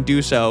 you can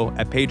do so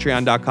at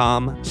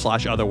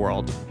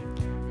patreon.com/otherworld.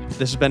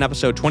 This has been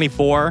episode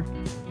 24,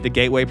 The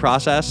Gateway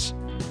Process,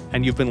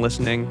 and you've been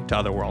listening to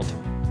Otherworld.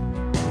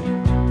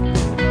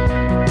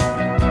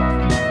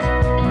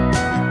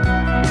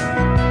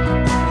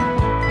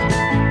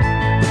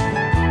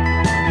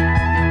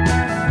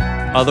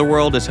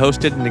 Otherworld is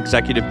hosted and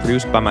executive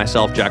produced by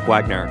myself, Jack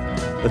Wagner.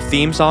 The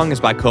theme song is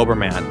by Cobra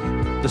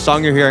Man. The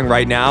song you're hearing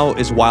right now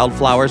is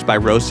Wildflowers by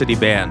Rose City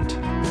Band.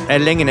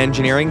 Editing and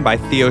engineering by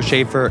Theo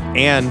Schaefer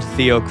and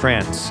Theo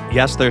Krantz.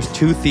 Yes, there's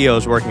two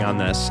Theos working on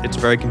this. It's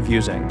very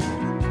confusing.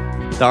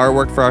 The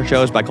artwork for our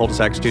show is by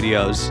Cul-de-sac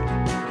Studios.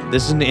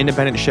 This is an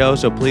independent show,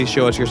 so please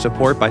show us your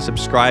support by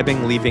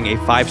subscribing, leaving a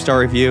 5-star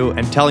review,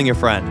 and telling your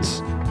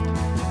friends.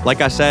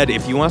 Like I said,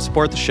 if you want to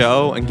support the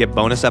show and get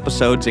bonus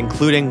episodes,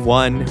 including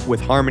one with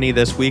Harmony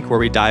this week where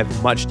we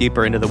dive much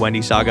deeper into the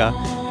Wendy saga,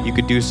 you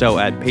could do so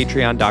at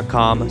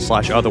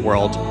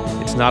patreon.com/otherworld.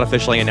 It's not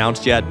officially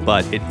announced yet,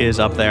 but it is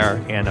up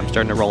there, and I'm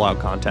starting to roll out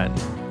content.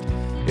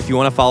 If you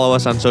want to follow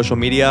us on social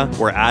media,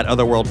 we're at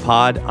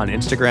OtherworldPod on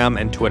Instagram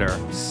and Twitter.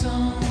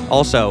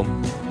 Also,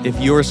 if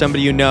you or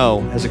somebody you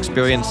know has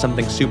experienced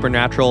something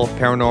supernatural,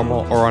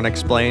 paranormal, or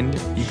unexplained,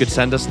 you could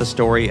send us the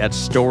story at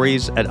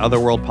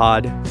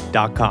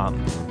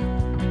stories@otherworldpod.com.